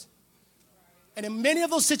underdeveloped. And in many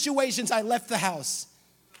of those situations, I left the house.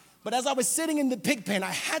 But as I was sitting in the pig pen,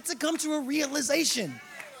 I had to come to a realization.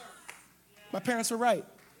 My parents were right.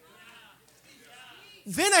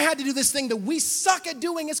 Then I had to do this thing that we suck at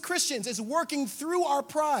doing as Christians, is working through our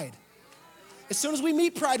pride. As soon as we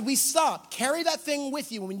meet pride, we stop. Carry that thing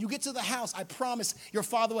with you. And when you get to the house, I promise your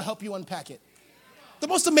father will help you unpack it. The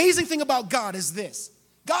most amazing thing about God is this.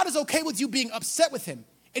 God is okay with you being upset with him.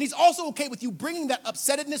 And he's also okay with you bringing that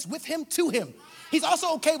upsettedness with him to him. He's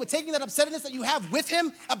also okay with taking that upsettedness that you have with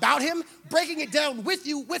him, about him, breaking it down with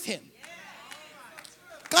you, with him.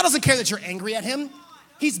 God doesn't care that you're angry at him.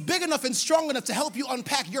 He's big enough and strong enough to help you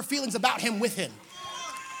unpack your feelings about him with him.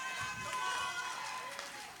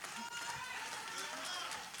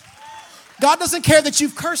 God doesn't care that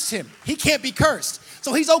you've cursed him. He can't be cursed.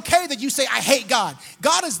 So he's okay that you say, I hate God.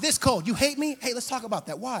 God is this cold. You hate me? Hey, let's talk about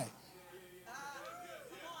that. Why?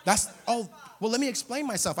 Well, let me explain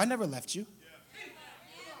myself. I never left you.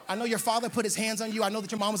 I know your father put his hands on you. I know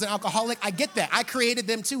that your mom was an alcoholic. I get that. I created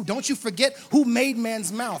them too. Don't you forget who made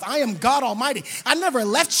man's mouth. I am God Almighty. I never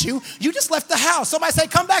left you. You just left the house. Somebody say,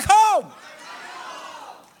 come back home.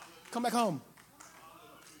 Come back home.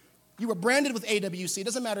 You were branded with AWC. It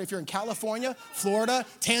doesn't matter if you're in California, Florida,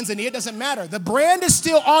 Tanzania. It doesn't matter. The brand is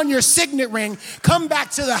still on your signet ring. Come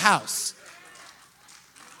back to the house.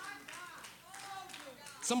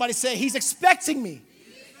 Somebody say, he's expecting me.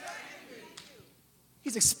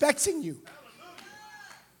 He's expecting you.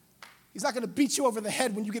 He's not going to beat you over the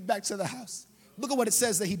head when you get back to the house. Look at what it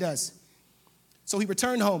says that he does. So he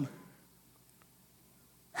returned home.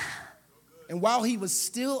 And while he was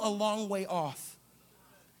still a long way off,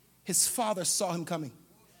 his father saw him coming.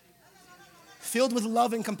 Filled with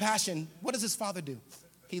love and compassion, what does his father do?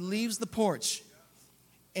 He leaves the porch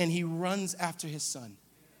and he runs after his son.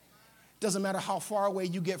 Doesn't matter how far away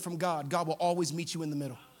you get from God, God will always meet you in the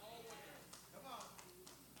middle.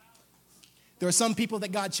 There are some people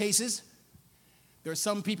that God chases. There are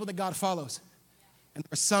some people that God follows. And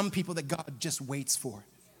there are some people that God just waits for.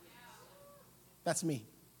 That's me.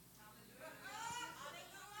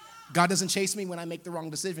 God doesn't chase me when I make the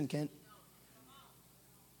wrong decision, Kent.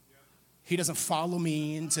 He doesn't follow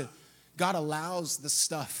me into. God allows the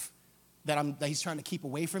stuff that he's trying to keep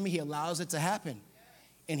away from me. He allows it to happen.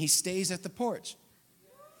 And he stays at the porch.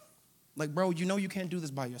 Like, bro, you know you can't do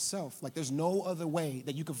this by yourself. Like, there's no other way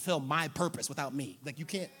that you can fulfill my purpose without me. Like, you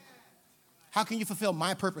can't. How can you fulfill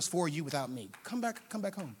my purpose for you without me? Come back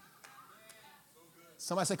home.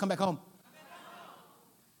 Somebody say, come back home.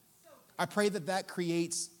 I pray that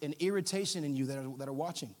creates an irritation in you that are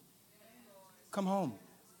watching. Come home.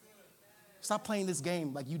 Stop playing this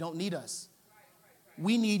game like you don't need us.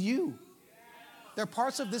 We need you. There are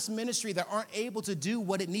parts of this ministry that aren't able to do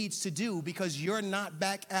what it needs to do because you're not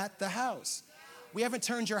back at the house. We haven't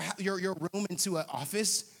turned your room into an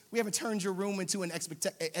office. We haven't turned your room into an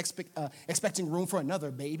expecting room for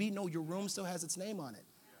another baby. No, your room still has its name on it.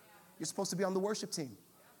 You're supposed to be on the worship team.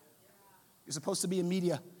 You're supposed to be in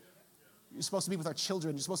media. You're supposed to be with our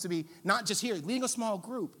children. You're supposed to be not just here, leading a small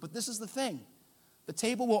group. But this is the thing. The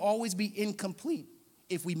table will always be incomplete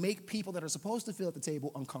if we make people that are supposed to feel at the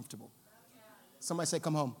table uncomfortable. Somebody say,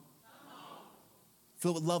 come home.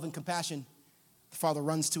 Filled with love and compassion, the father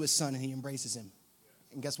runs to his son and he embraces him.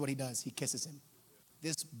 And guess what he does? He kisses him.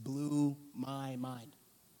 This blew my mind.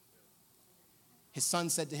 His son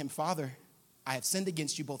said to him, Father, I have sinned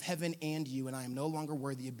against you, both heaven and you, and I am no longer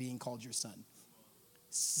worthy of being called your son.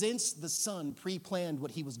 Since the son pre-planned what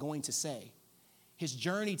he was going to say, his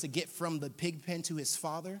journey to get from the pig pen to his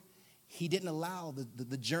father, he didn't allow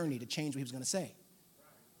the journey to change what he was going to say.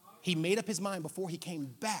 He made up his mind before he came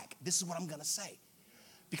back. This is what I'm going to say.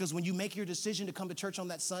 Because when you make your decision to come to church on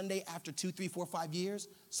that Sunday after 2, 3, 4, 5 years,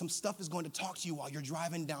 some stuff is going to talk to you while you're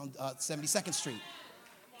driving down 72nd Street.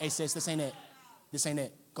 Hey, sis, this ain't it. This ain't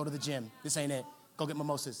it. Go to the gym. This ain't it. Go get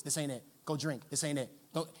mimosas. This ain't it. Go drink. This ain't it.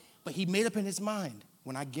 But he made up in his mind,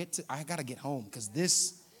 when I got to get home because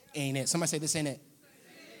this ain't it. Somebody say, this ain't it.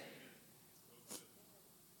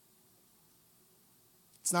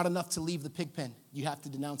 It's not enough to leave the pig pen. You have to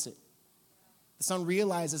denounce it. The son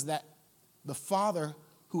realizes that the father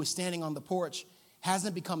who is standing on the porch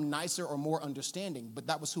hasn't become nicer or more understanding, but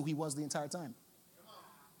that was who he was the entire time.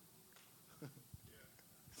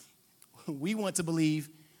 We want to believe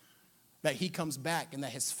that he comes back and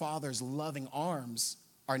that his father's loving arms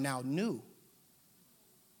are now new.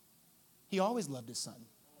 He always loved his son,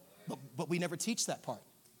 but we never teach that part.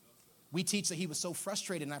 We teach that he was so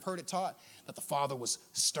frustrated, and I've heard it taught that the father was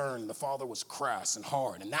stern, the father was crass and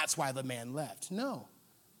hard, and that's why the man left. No.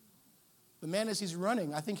 The man, as he's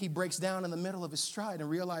running, I think he breaks down in the middle of his stride and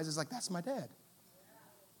realizes, like, that's my dad.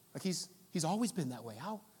 Like, he's always been that way.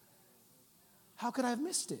 How could I have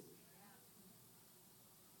missed it?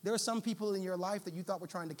 There are some people in your life that you thought were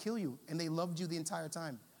trying to kill you, and they loved you the entire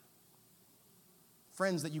time.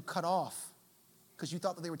 Friends that you cut off because you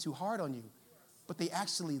thought that they were too hard on you, but they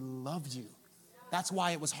actually loved you. That's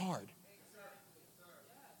why it was hard.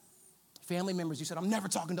 Family members, you said, I'm never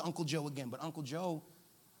talking to Uncle Joe again, but Uncle Joe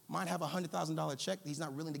might have a $100,000 check that he's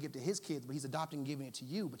not willing to give to his kids, but he's adopting and giving it to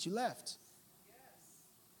you, but you left.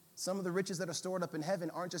 Some of the riches that are stored up in heaven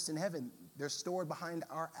aren't just in heaven. They're stored behind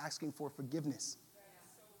our asking for forgiveness.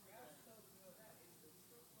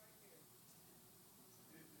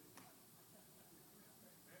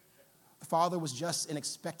 Father was just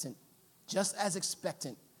as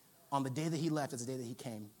expectant on the day that he left as the day that he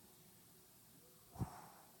came.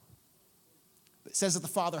 It says that the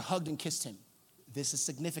Father hugged and kissed him. This is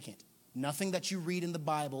significant. Nothing that you read in the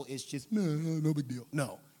Bible is just, no big deal.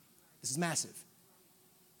 No, this is massive.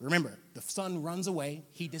 Remember, the Son runs away.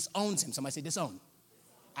 He disowns him. Somebody say disown.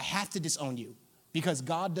 I have to disown you because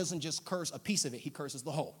God doesn't just curse a piece of it. He curses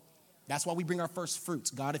the whole. That's why we bring our first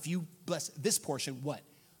fruits. God, if you bless this portion, what?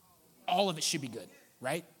 All of it should be good,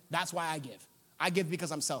 right? That's why I give. I give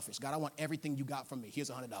because I'm selfish. God, I want everything you got from me. Here's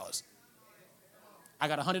 $100. I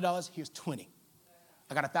got $100. Here's 20.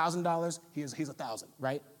 I got $1,000. Here's 1,000,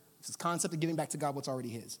 right? It's this concept of giving back to God what's already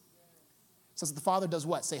his. It says that the Father does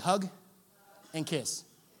what? Say hug and kiss.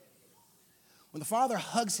 When the Father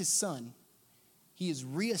hugs his Son, he is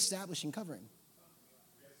reestablishing covering.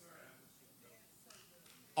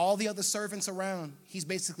 All the other servants around, he's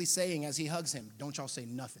basically saying as he hugs him, don't y'all say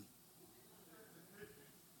nothing.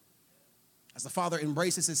 As the Father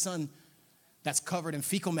embraces his Son that's covered in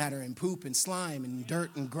fecal matter and poop and slime and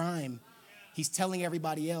dirt and grime, he's telling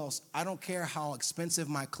everybody else, I don't care how expensive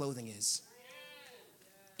my clothing is.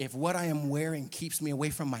 If what I am wearing keeps me away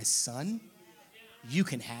from my Son, you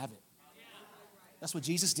can have it. That's what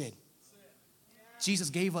Jesus did. Jesus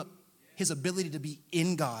gave up his ability to be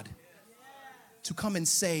in God to come and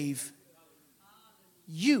save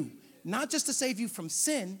you. Not just to save you from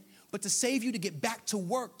sin, but to save you to get back to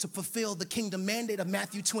work to fulfill the kingdom mandate of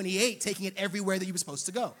Matthew 28, taking it everywhere that you were supposed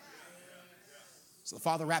to go. So the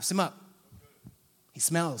Father wraps him up. He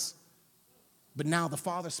smells. But now the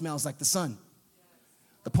Father smells like the Son.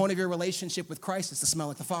 The point of your relationship with Christ is to smell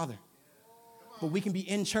like the Father. But we can be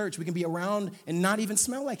in church, we can be around and not even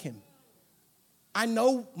smell like him. I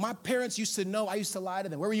know my parents used to know, I used to lie to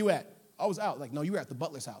them. Where were you at? I was out. Like, no, you were at the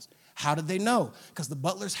butler's house. How did they know? Because the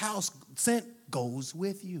butler's house scent goes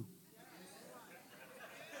with you.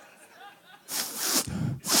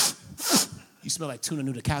 You smell like tuna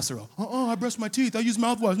noodle casserole. I brushed my teeth. I use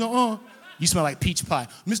mouthwash. No. You smell like peach pie.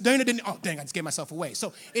 Miss Dana didn't. Oh, dang, I just gave myself away.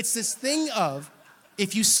 So it's this thing of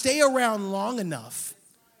if you stay around long enough,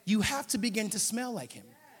 you have to begin to smell like him.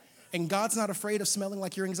 And God's not afraid of smelling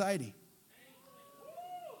like your anxiety.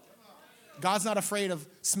 God's not afraid of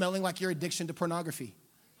smelling like your addiction to pornography.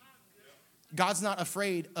 God's not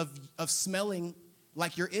afraid of smelling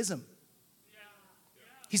like your ism.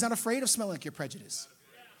 He's not afraid of smelling like your prejudice.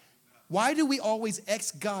 Why do we always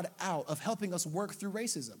X God out of helping us work through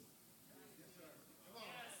racism?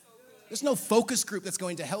 There's no focus group that's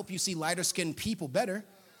going to help you see lighter skinned people better.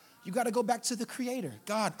 You got to go back to the Creator.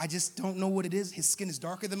 God, I just don't know what it is. His skin is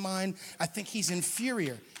darker than mine. I think he's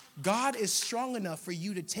inferior. God is strong enough for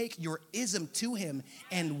you to take your ism to him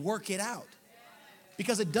and work it out.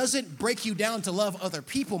 Because it doesn't break you down to love other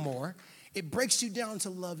people more. It breaks you down to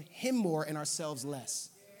love him more and ourselves less.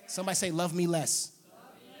 Somebody say, love me less.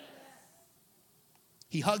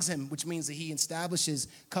 He hugs him, which means that he establishes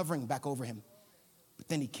covering back over him. But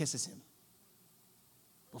then he kisses him.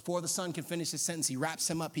 Before the Son can finish his sentence, he wraps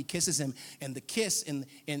him up, he kisses him. And the kiss in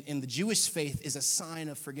the Jewish faith is a sign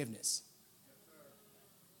of forgiveness.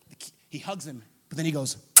 He hugs him, but then he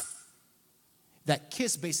goes. That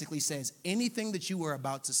kiss basically says anything that you were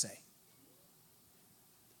about to say,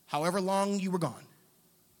 however long you were gone,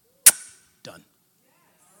 done.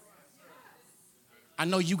 I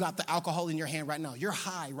know you got the alcohol in your hand right now. You're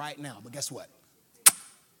high right now, but guess what?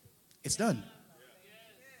 It's done.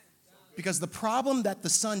 Because the problem that the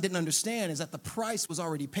Son didn't understand is that the price was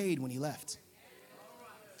already paid when he left.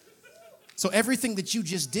 So everything that you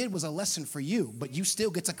just did was a lesson for you, but you still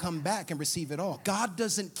get to come back and receive it all. God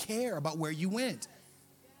doesn't care about where you went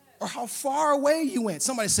or how far away you went.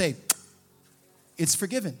 Somebody say, it's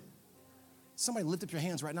forgiven. Somebody lift up your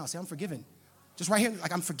hands right now. Say, I'm forgiven. Just right here,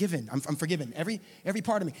 like I'm forgiven. I'm forgiven. Every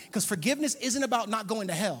part of me. Because forgiveness isn't about not going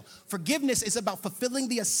to hell. Forgiveness is about fulfilling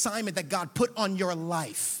the assignment that God put on your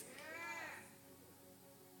life.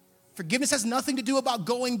 Forgiveness has nothing to do about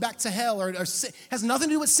going back to hell or sin. Has nothing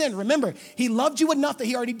to do with sin. Remember, he loved you enough that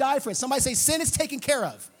he already died for it. Somebody say, sin is taken care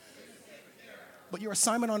of. But your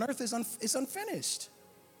assignment on earth is unfinished.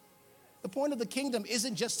 The point of the kingdom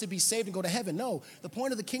isn't just to be saved and go to heaven. No, the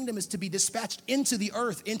point of the kingdom is to be dispatched into the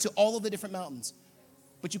earth, into all of the different mountains.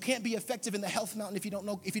 But you can't be effective in the health mountain if you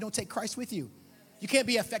don't take Christ with you. You can't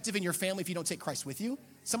be effective in your family if you don't take Christ with you.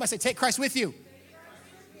 Somebody say, take Christ with you.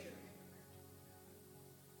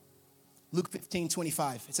 Luke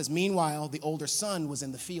 15:25. It says, meanwhile, the older son was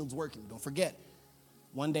in the fields working. Don't forget,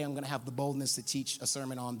 one day I'm going to have the boldness to teach a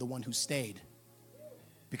sermon on the one who stayed.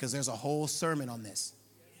 Because there's a whole sermon on this.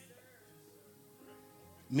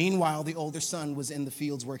 Meanwhile, the older son was in the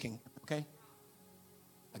fields working. Okay?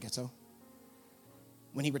 I guess so.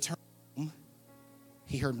 When he returned home,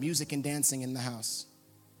 he heard music and dancing in the house.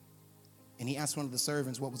 And he asked one of the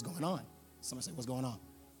servants what was going on. Somebody said, what's going on?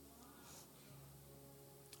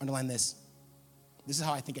 Underline this. This is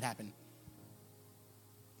how I think it happened.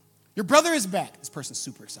 Your brother is back. This person's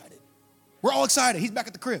super excited. We're all excited. He's back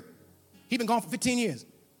at the crib. He's been gone for 15 years.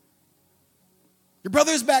 Your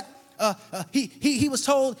brother is back. He was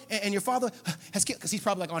told, and your father has killed, because he's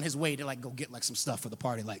probably like on his way to like go get like some stuff for the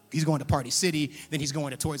party. Like he's going to Party City, then he's going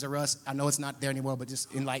to Toys R Us. I know it's not there anymore, but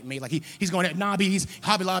just enlighten me. Like he's going to Nobby's,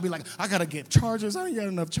 Hobby Lobby. Like I gotta get chargers. I ain't got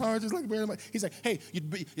enough chargers. Like he's like, hey,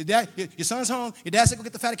 your son's home. Your dad said go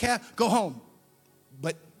get the fatted calf. Go home.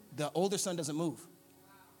 But the older son doesn't move.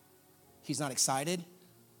 He's not excited.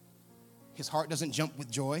 His heart doesn't jump with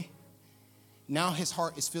joy. Now his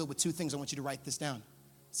heart is filled with two things. I want you to write this down.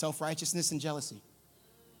 Self-righteousness and jealousy.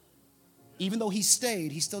 Even though he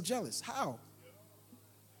stayed, he's still jealous. How?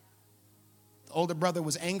 The older brother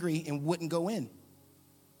was angry and wouldn't go in.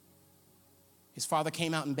 His father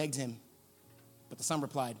came out and begged him, but the son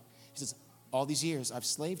replied, he says, all these years I've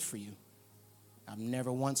slaved for you. I've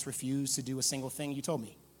never once refused to do a single thing you told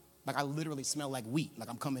me. Like I literally smell like wheat, like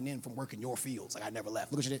I'm coming in from working your fields, like I never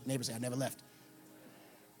left. Look at your neighbor, say, I never left.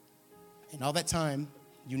 And all that time,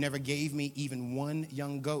 you never gave me even one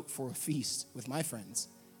young goat for a feast with my friends.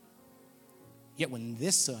 Yet when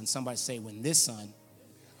this son, somebody say, when this son,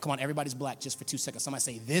 come on, everybody's black just for 2 seconds. Somebody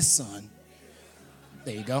say, this son.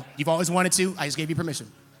 There you go. You've always wanted to. I just gave you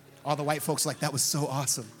permission. All the white folks like, that was so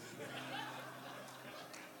awesome.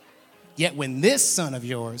 Yet when this son of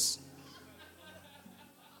yours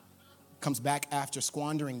comes back after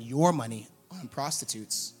squandering your money on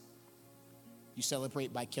prostitutes, you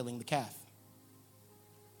celebrate by killing the calf.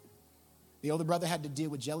 The older brother had to deal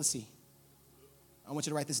with jealousy. I want you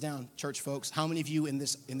to write this down, church folks. How many of you in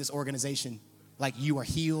this organization, like you are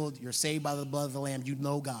healed, you're saved by the blood of the Lamb, you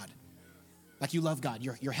know God? Like you love God,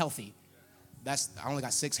 you're healthy. I only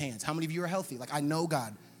got 6 hands. How many of you are healthy? Like I know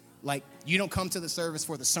God. Like you don't come to the service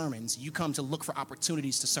for the sermons. You come to look for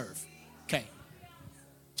opportunities to serve. Okay.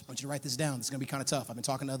 I want you to write this down. This is going to be kind of tough. I've been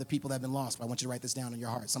talking to other people that have been lost, but I want you to write this down in your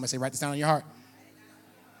heart. Somebody say, write this down in your heart.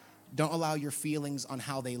 Don't allow your feelings on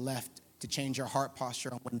how they left to change your heart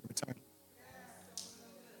posture on when you return.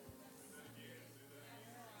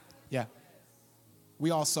 Yeah.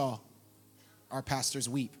 We all saw our pastors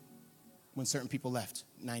weep when certain people left.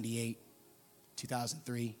 98,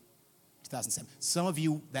 2003, 2007. Some of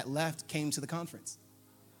you that left came to the conference.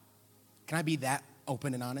 Can I be that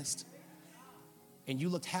open and honest? And you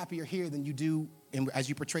looked happier here than you do as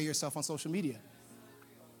you portray yourself on social media.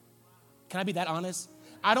 Can I be that honest?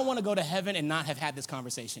 I don't want to go to heaven and not have had this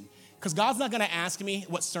conversation. Because God's not going to ask me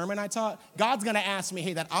what sermon I taught. God's going to ask me,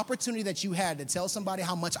 hey, that opportunity that you had to tell somebody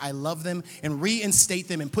how much I love them and reinstate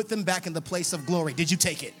them and put them back in the place of glory, did you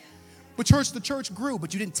take it? But church, the church grew,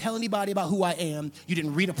 but you didn't tell anybody about who I am. You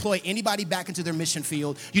didn't redeploy anybody back into their mission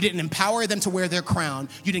field. You didn't empower them to wear their crown.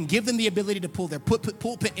 You didn't give them the ability to pull their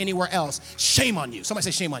pulpit anywhere else. Shame on you. Somebody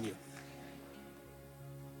say shame on you.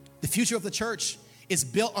 The future of the church is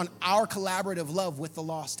built on our collaborative love with the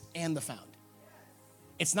lost and the found.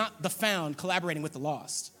 It's not the found collaborating with the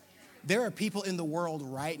lost. There are people in the world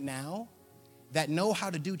right now that know how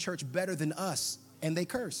to do church better than us, and they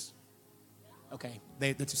curse. Okay,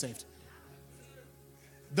 they're too saved.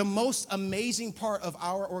 The most amazing part of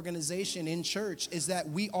our organization in church is that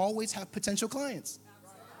we always have potential clients.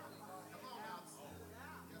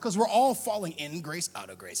 Because we're all falling in grace, out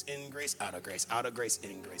of grace, in grace, out of grace, out of grace,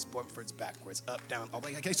 in grace, forwards, backwards, up, down, all the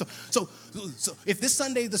way. Okay, so if this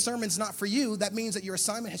Sunday the sermon's not for you, that means that your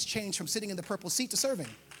assignment has changed from sitting in the purple seat to serving.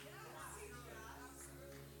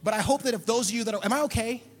 But I hope that if those of you that are, am I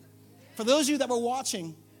okay? For those of you that were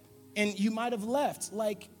watching and you might have left,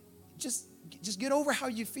 like, just get over how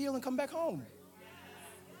you feel and come back home.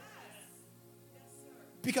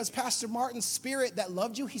 Because Pastor Martin's spirit that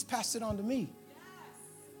loved you, he's passed it on to me.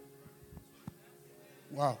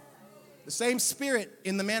 Wow. The same spirit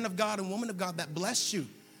in the man of God and woman of God that blessed you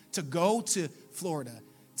to go to Florida,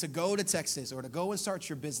 to go to Texas, or to go and start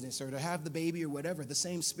your business, or to have the baby or whatever. The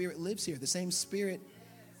same spirit lives here. The same spirit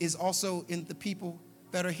is also in the people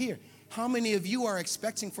that are here. How many of you are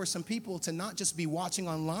expecting for some people to not just be watching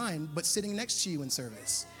online, but sitting next to you in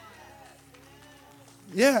service?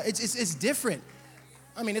 Yeah, it's different.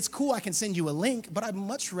 I mean, it's cool I can send you a link, but I'd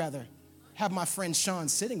much rather have my friend Sean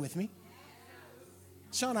sitting with me.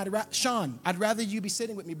 Sean, I'd rather you be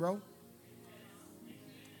sitting with me, bro.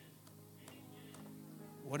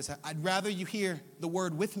 What is that? I'd rather you hear the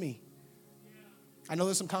word with me. I know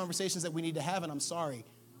there's some conversations that we need to have, and I'm sorry,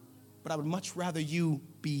 but I would much rather you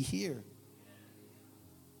be here.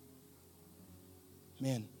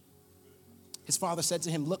 Man. His father said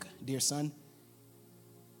to him, look, dear son,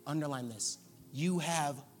 underline this. You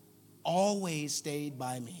have always stayed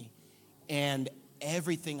by me, and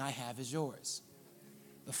everything I have is yours.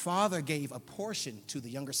 The father gave a portion to the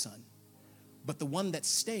younger son, but the one that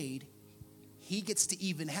stayed, he gets to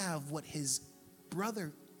even have what his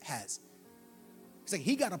brother has. It's like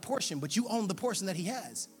he got a portion, but you own the portion that he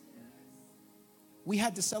has. We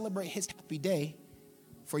had to celebrate his happy day,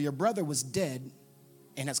 for your brother was dead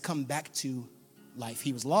and has come back to life.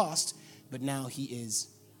 He was lost, but now he is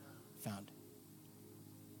found.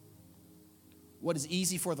 What is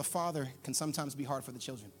easy for the father can sometimes be hard for the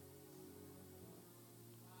children.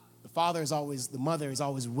 The mother is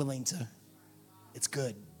always willing to, it's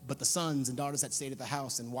good. But the sons and daughters that stayed at the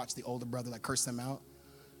house and watched the older brother like curse them out,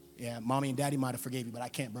 yeah, mommy and daddy might have forgave you, but I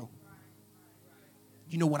can't, bro.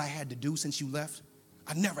 You know what I had to do since you left?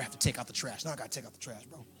 I never have to take out the trash. Now I got to take out the trash,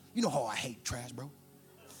 bro. You know how I hate trash, bro.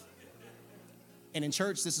 And in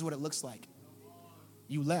church, this is what it looks like.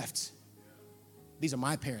 You left. These are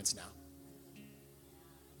my parents now.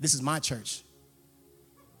 This is my church.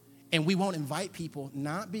 And we won't invite people,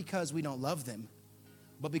 not because we don't love them,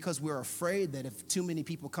 but because we're afraid that if too many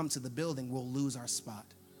people come to the building, we'll lose our spot.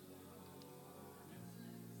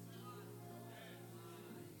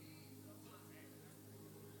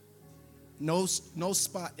 No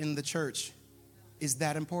spot in the church is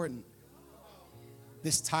that important.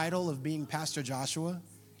 This title of being Pastor Joshua,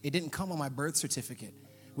 it didn't come on my birth certificate,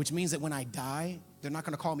 which means that when I die, they're not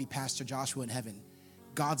going to call me Pastor Joshua in heaven.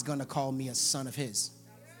 God's going to call me a son of his.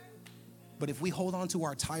 But if we hold on to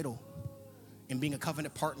our title and being a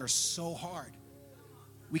covenant partner so hard,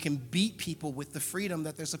 we can beat people with the freedom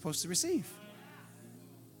that they're supposed to receive.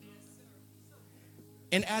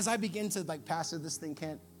 And as I begin to pastor this thing,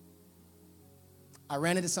 Kent, I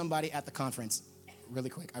ran into somebody at the conference, really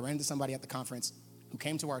quick. I ran into somebody at the conference who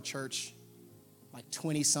came to our church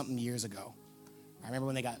 20-something years ago. I remember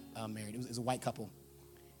when they got married. It was a white couple.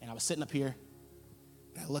 And I was sitting up here,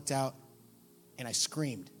 and I looked out, and I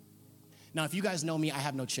screamed. Now, if you guys know me, I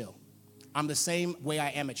have no chill. I'm the same way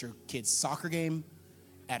I am at your kid's soccer game,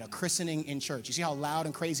 at a christening in church. You see how loud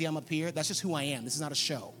and crazy I'm up here? That's just who I am. This is not a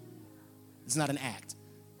show. This is not an act.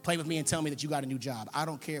 Play with me and tell me that you got a new job. I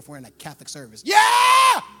don't care if we're in a Catholic service. Yeah!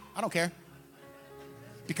 I don't care.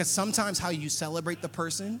 Because sometimes how you celebrate the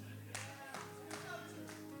person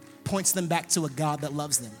points them back to a God that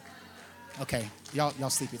loves them. Okay, y'all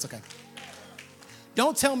sleepy. It's okay.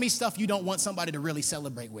 Don't tell me stuff you don't want somebody to really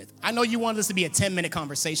celebrate with. I know you wanted this to be a 10-minute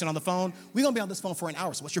conversation on the phone. We're going to be on this phone for an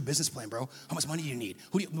hour. So what's your business plan, bro? How much money do you need?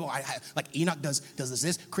 Who do you, Enoch does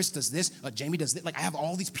this. Chris does this. Jamie does this. I have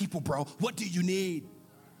all these people, bro. What do you need?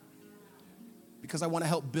 Because I want to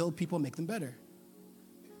help build people and make them better.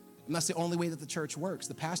 And that's the only way that the church works.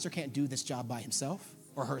 The pastor can't do this job by himself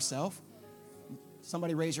or herself.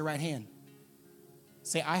 Somebody raise your right hand.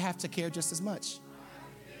 Say, I have to care just as much.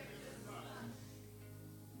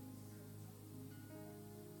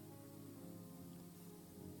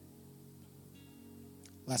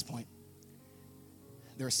 Last point.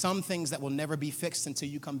 There are some things that will never be fixed until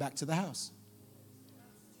you come back to the house.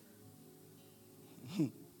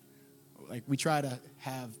 We try to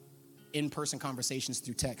have in-person conversations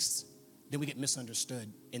through texts. Then we get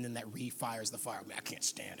misunderstood, and then that refires the fire. Man, I can't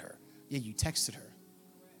stand her. Yeah, you texted her.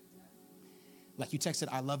 You texted,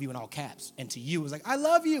 I love you in all caps. And to you, it was I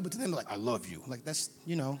love you. But to them, I love you. That's,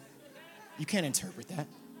 you can't interpret that.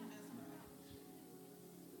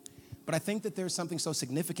 But I think that there's something so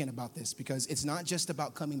significant about this because it's not just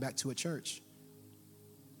about coming back to a church.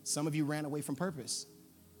 Some of you ran away from purpose.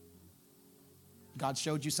 God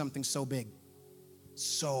showed you something so big,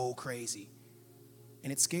 so crazy,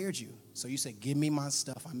 and it scared you. So you said, give me my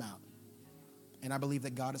stuff, I'm out. And I believe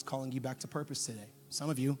that God is calling you back to purpose today. Some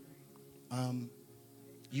of you,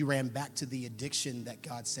 you ran back to the addiction that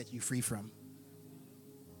God set you free from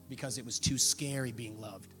because it was too scary being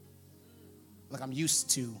loved. I'm used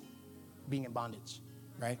to being in bondage,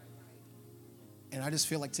 right? And I just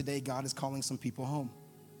feel like today God is calling some people home.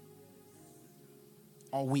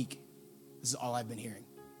 All week, this is all I've been hearing.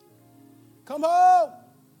 Come home!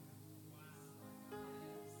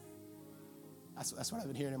 That's what I've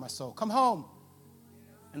been hearing in my soul. Come home!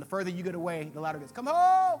 And the further you get away, the louder it gets. Come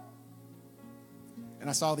home! And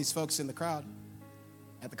I saw these folks in the crowd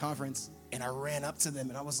at the conference, and I ran up to them,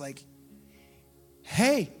 and I was like,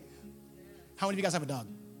 hey, how many of you guys have a dog?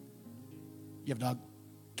 You have a dog?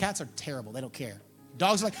 Cats are terrible. They don't care.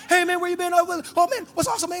 Dogs are like, hey, man, where you been? Oh, man, what's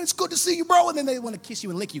awesome, man? It's good to see you, bro. And then they want to kiss you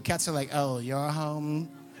and lick you. Cats are like, oh, you're home,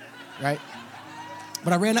 right?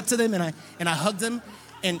 But I ran up to them, and I hugged them.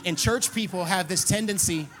 And church people have this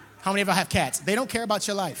tendency How many of y'all have cats? They don't care about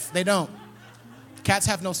your life. They don't. Cats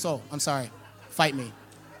have no soul. I'm sorry. Fight me.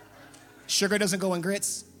 Sugar doesn't go in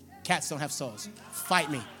grits. Cats don't have souls.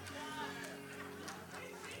 Fight me.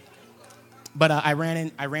 But I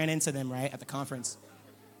ran into them, right, at the conference.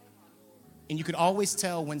 And you could always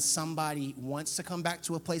tell when somebody wants to come back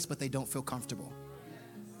to a place, but they don't feel comfortable.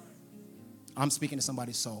 I'm speaking to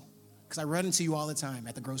somebody's soul. Because I run into you all the time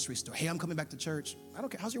at the grocery store. Hey, I'm coming back to church. I don't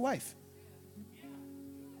care. How's your wife?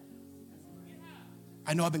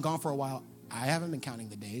 I know I've been gone for a while. I haven't been counting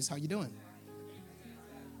the days. How you doing?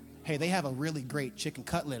 Hey, they have a really great chicken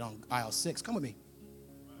cutlet on aisle 6. Come with me.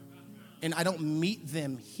 And I don't meet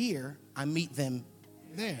them here. I meet them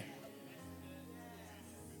there.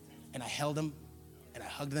 And I held them and I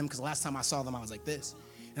hugged them because the last time I saw them, I was like this.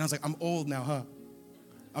 And I was like, I'm old now, huh?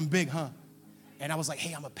 I'm big, huh? And I was like,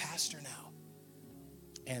 hey, I'm a pastor now.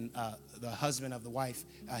 And the husband of the wife,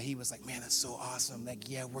 he was like, man, that's so awesome. Like,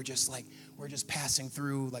 yeah, we're just passing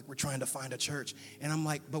through. Like, we're trying to find a church. And I'm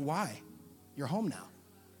like, but why? You're home now.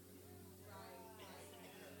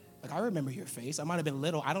 Like, I remember your face. I might have been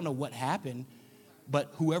little. I don't know what happened.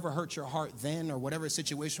 But whoever hurt your heart then or whatever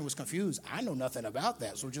situation was confused, I know nothing about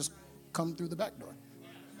that. So just come through the back door.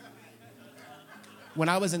 When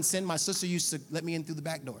I was in sin, my sister used to let me in through the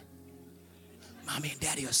back door. Mommy and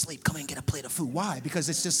Daddy are asleep. Come in and get a plate of food. Why? Because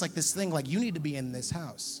it's just like this thing, like, you need to be in this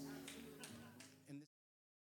house.